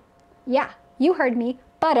lamb. Yeah, you heard me.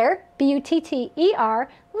 Butter, B-U-T-T-E-R,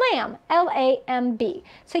 lamb, L-A-M-B.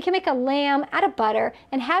 So you can make a lamb out of butter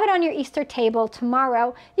and have it on your Easter table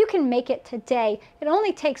tomorrow. You can make it today. It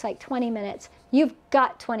only takes like 20 minutes. You've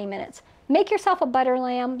got 20 minutes. Make yourself a butter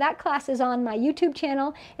lamb. That class is on my YouTube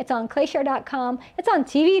channel. It's on clayshare.com. It's on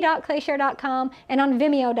tv.clayshare.com and on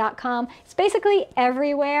vimeo.com. It's basically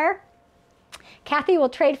everywhere. Kathy will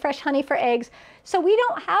trade fresh honey for eggs. So we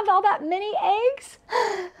don't have all that many eggs.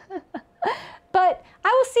 But I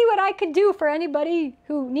will see what I could do for anybody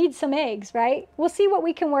who needs some eggs, right? We'll see what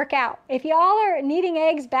we can work out. If y'all are needing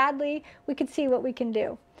eggs badly, we could see what we can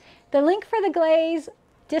do. The link for the glaze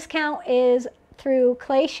discount is through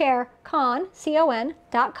claysharecon,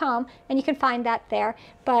 C-O-N.com, and you can find that there.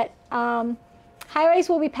 But highways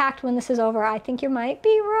will be packed when this is over. I think you might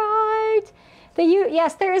be right.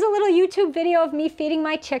 Yes, there is a little YouTube video of me feeding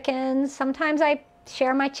my chickens. Sometimes I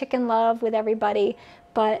share my chicken love with everybody,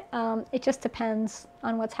 but it just depends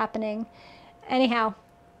on what's happening. Anyhow,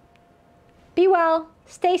 be well,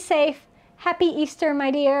 stay safe, happy Easter,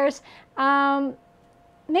 my dears.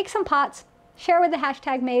 Make some pots, share with the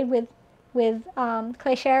hashtag made with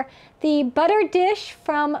Clayshare. The butter dish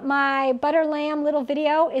from my butter lamb little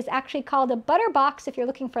video is actually called a butter box if you're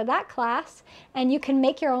looking for that class, and you can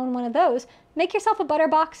make your own one of those. Make yourself a butter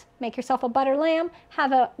box, make yourself a butter lamb.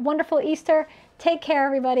 Have a wonderful Easter. Take care,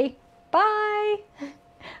 everybody. Bye.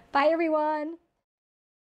 Bye, everyone.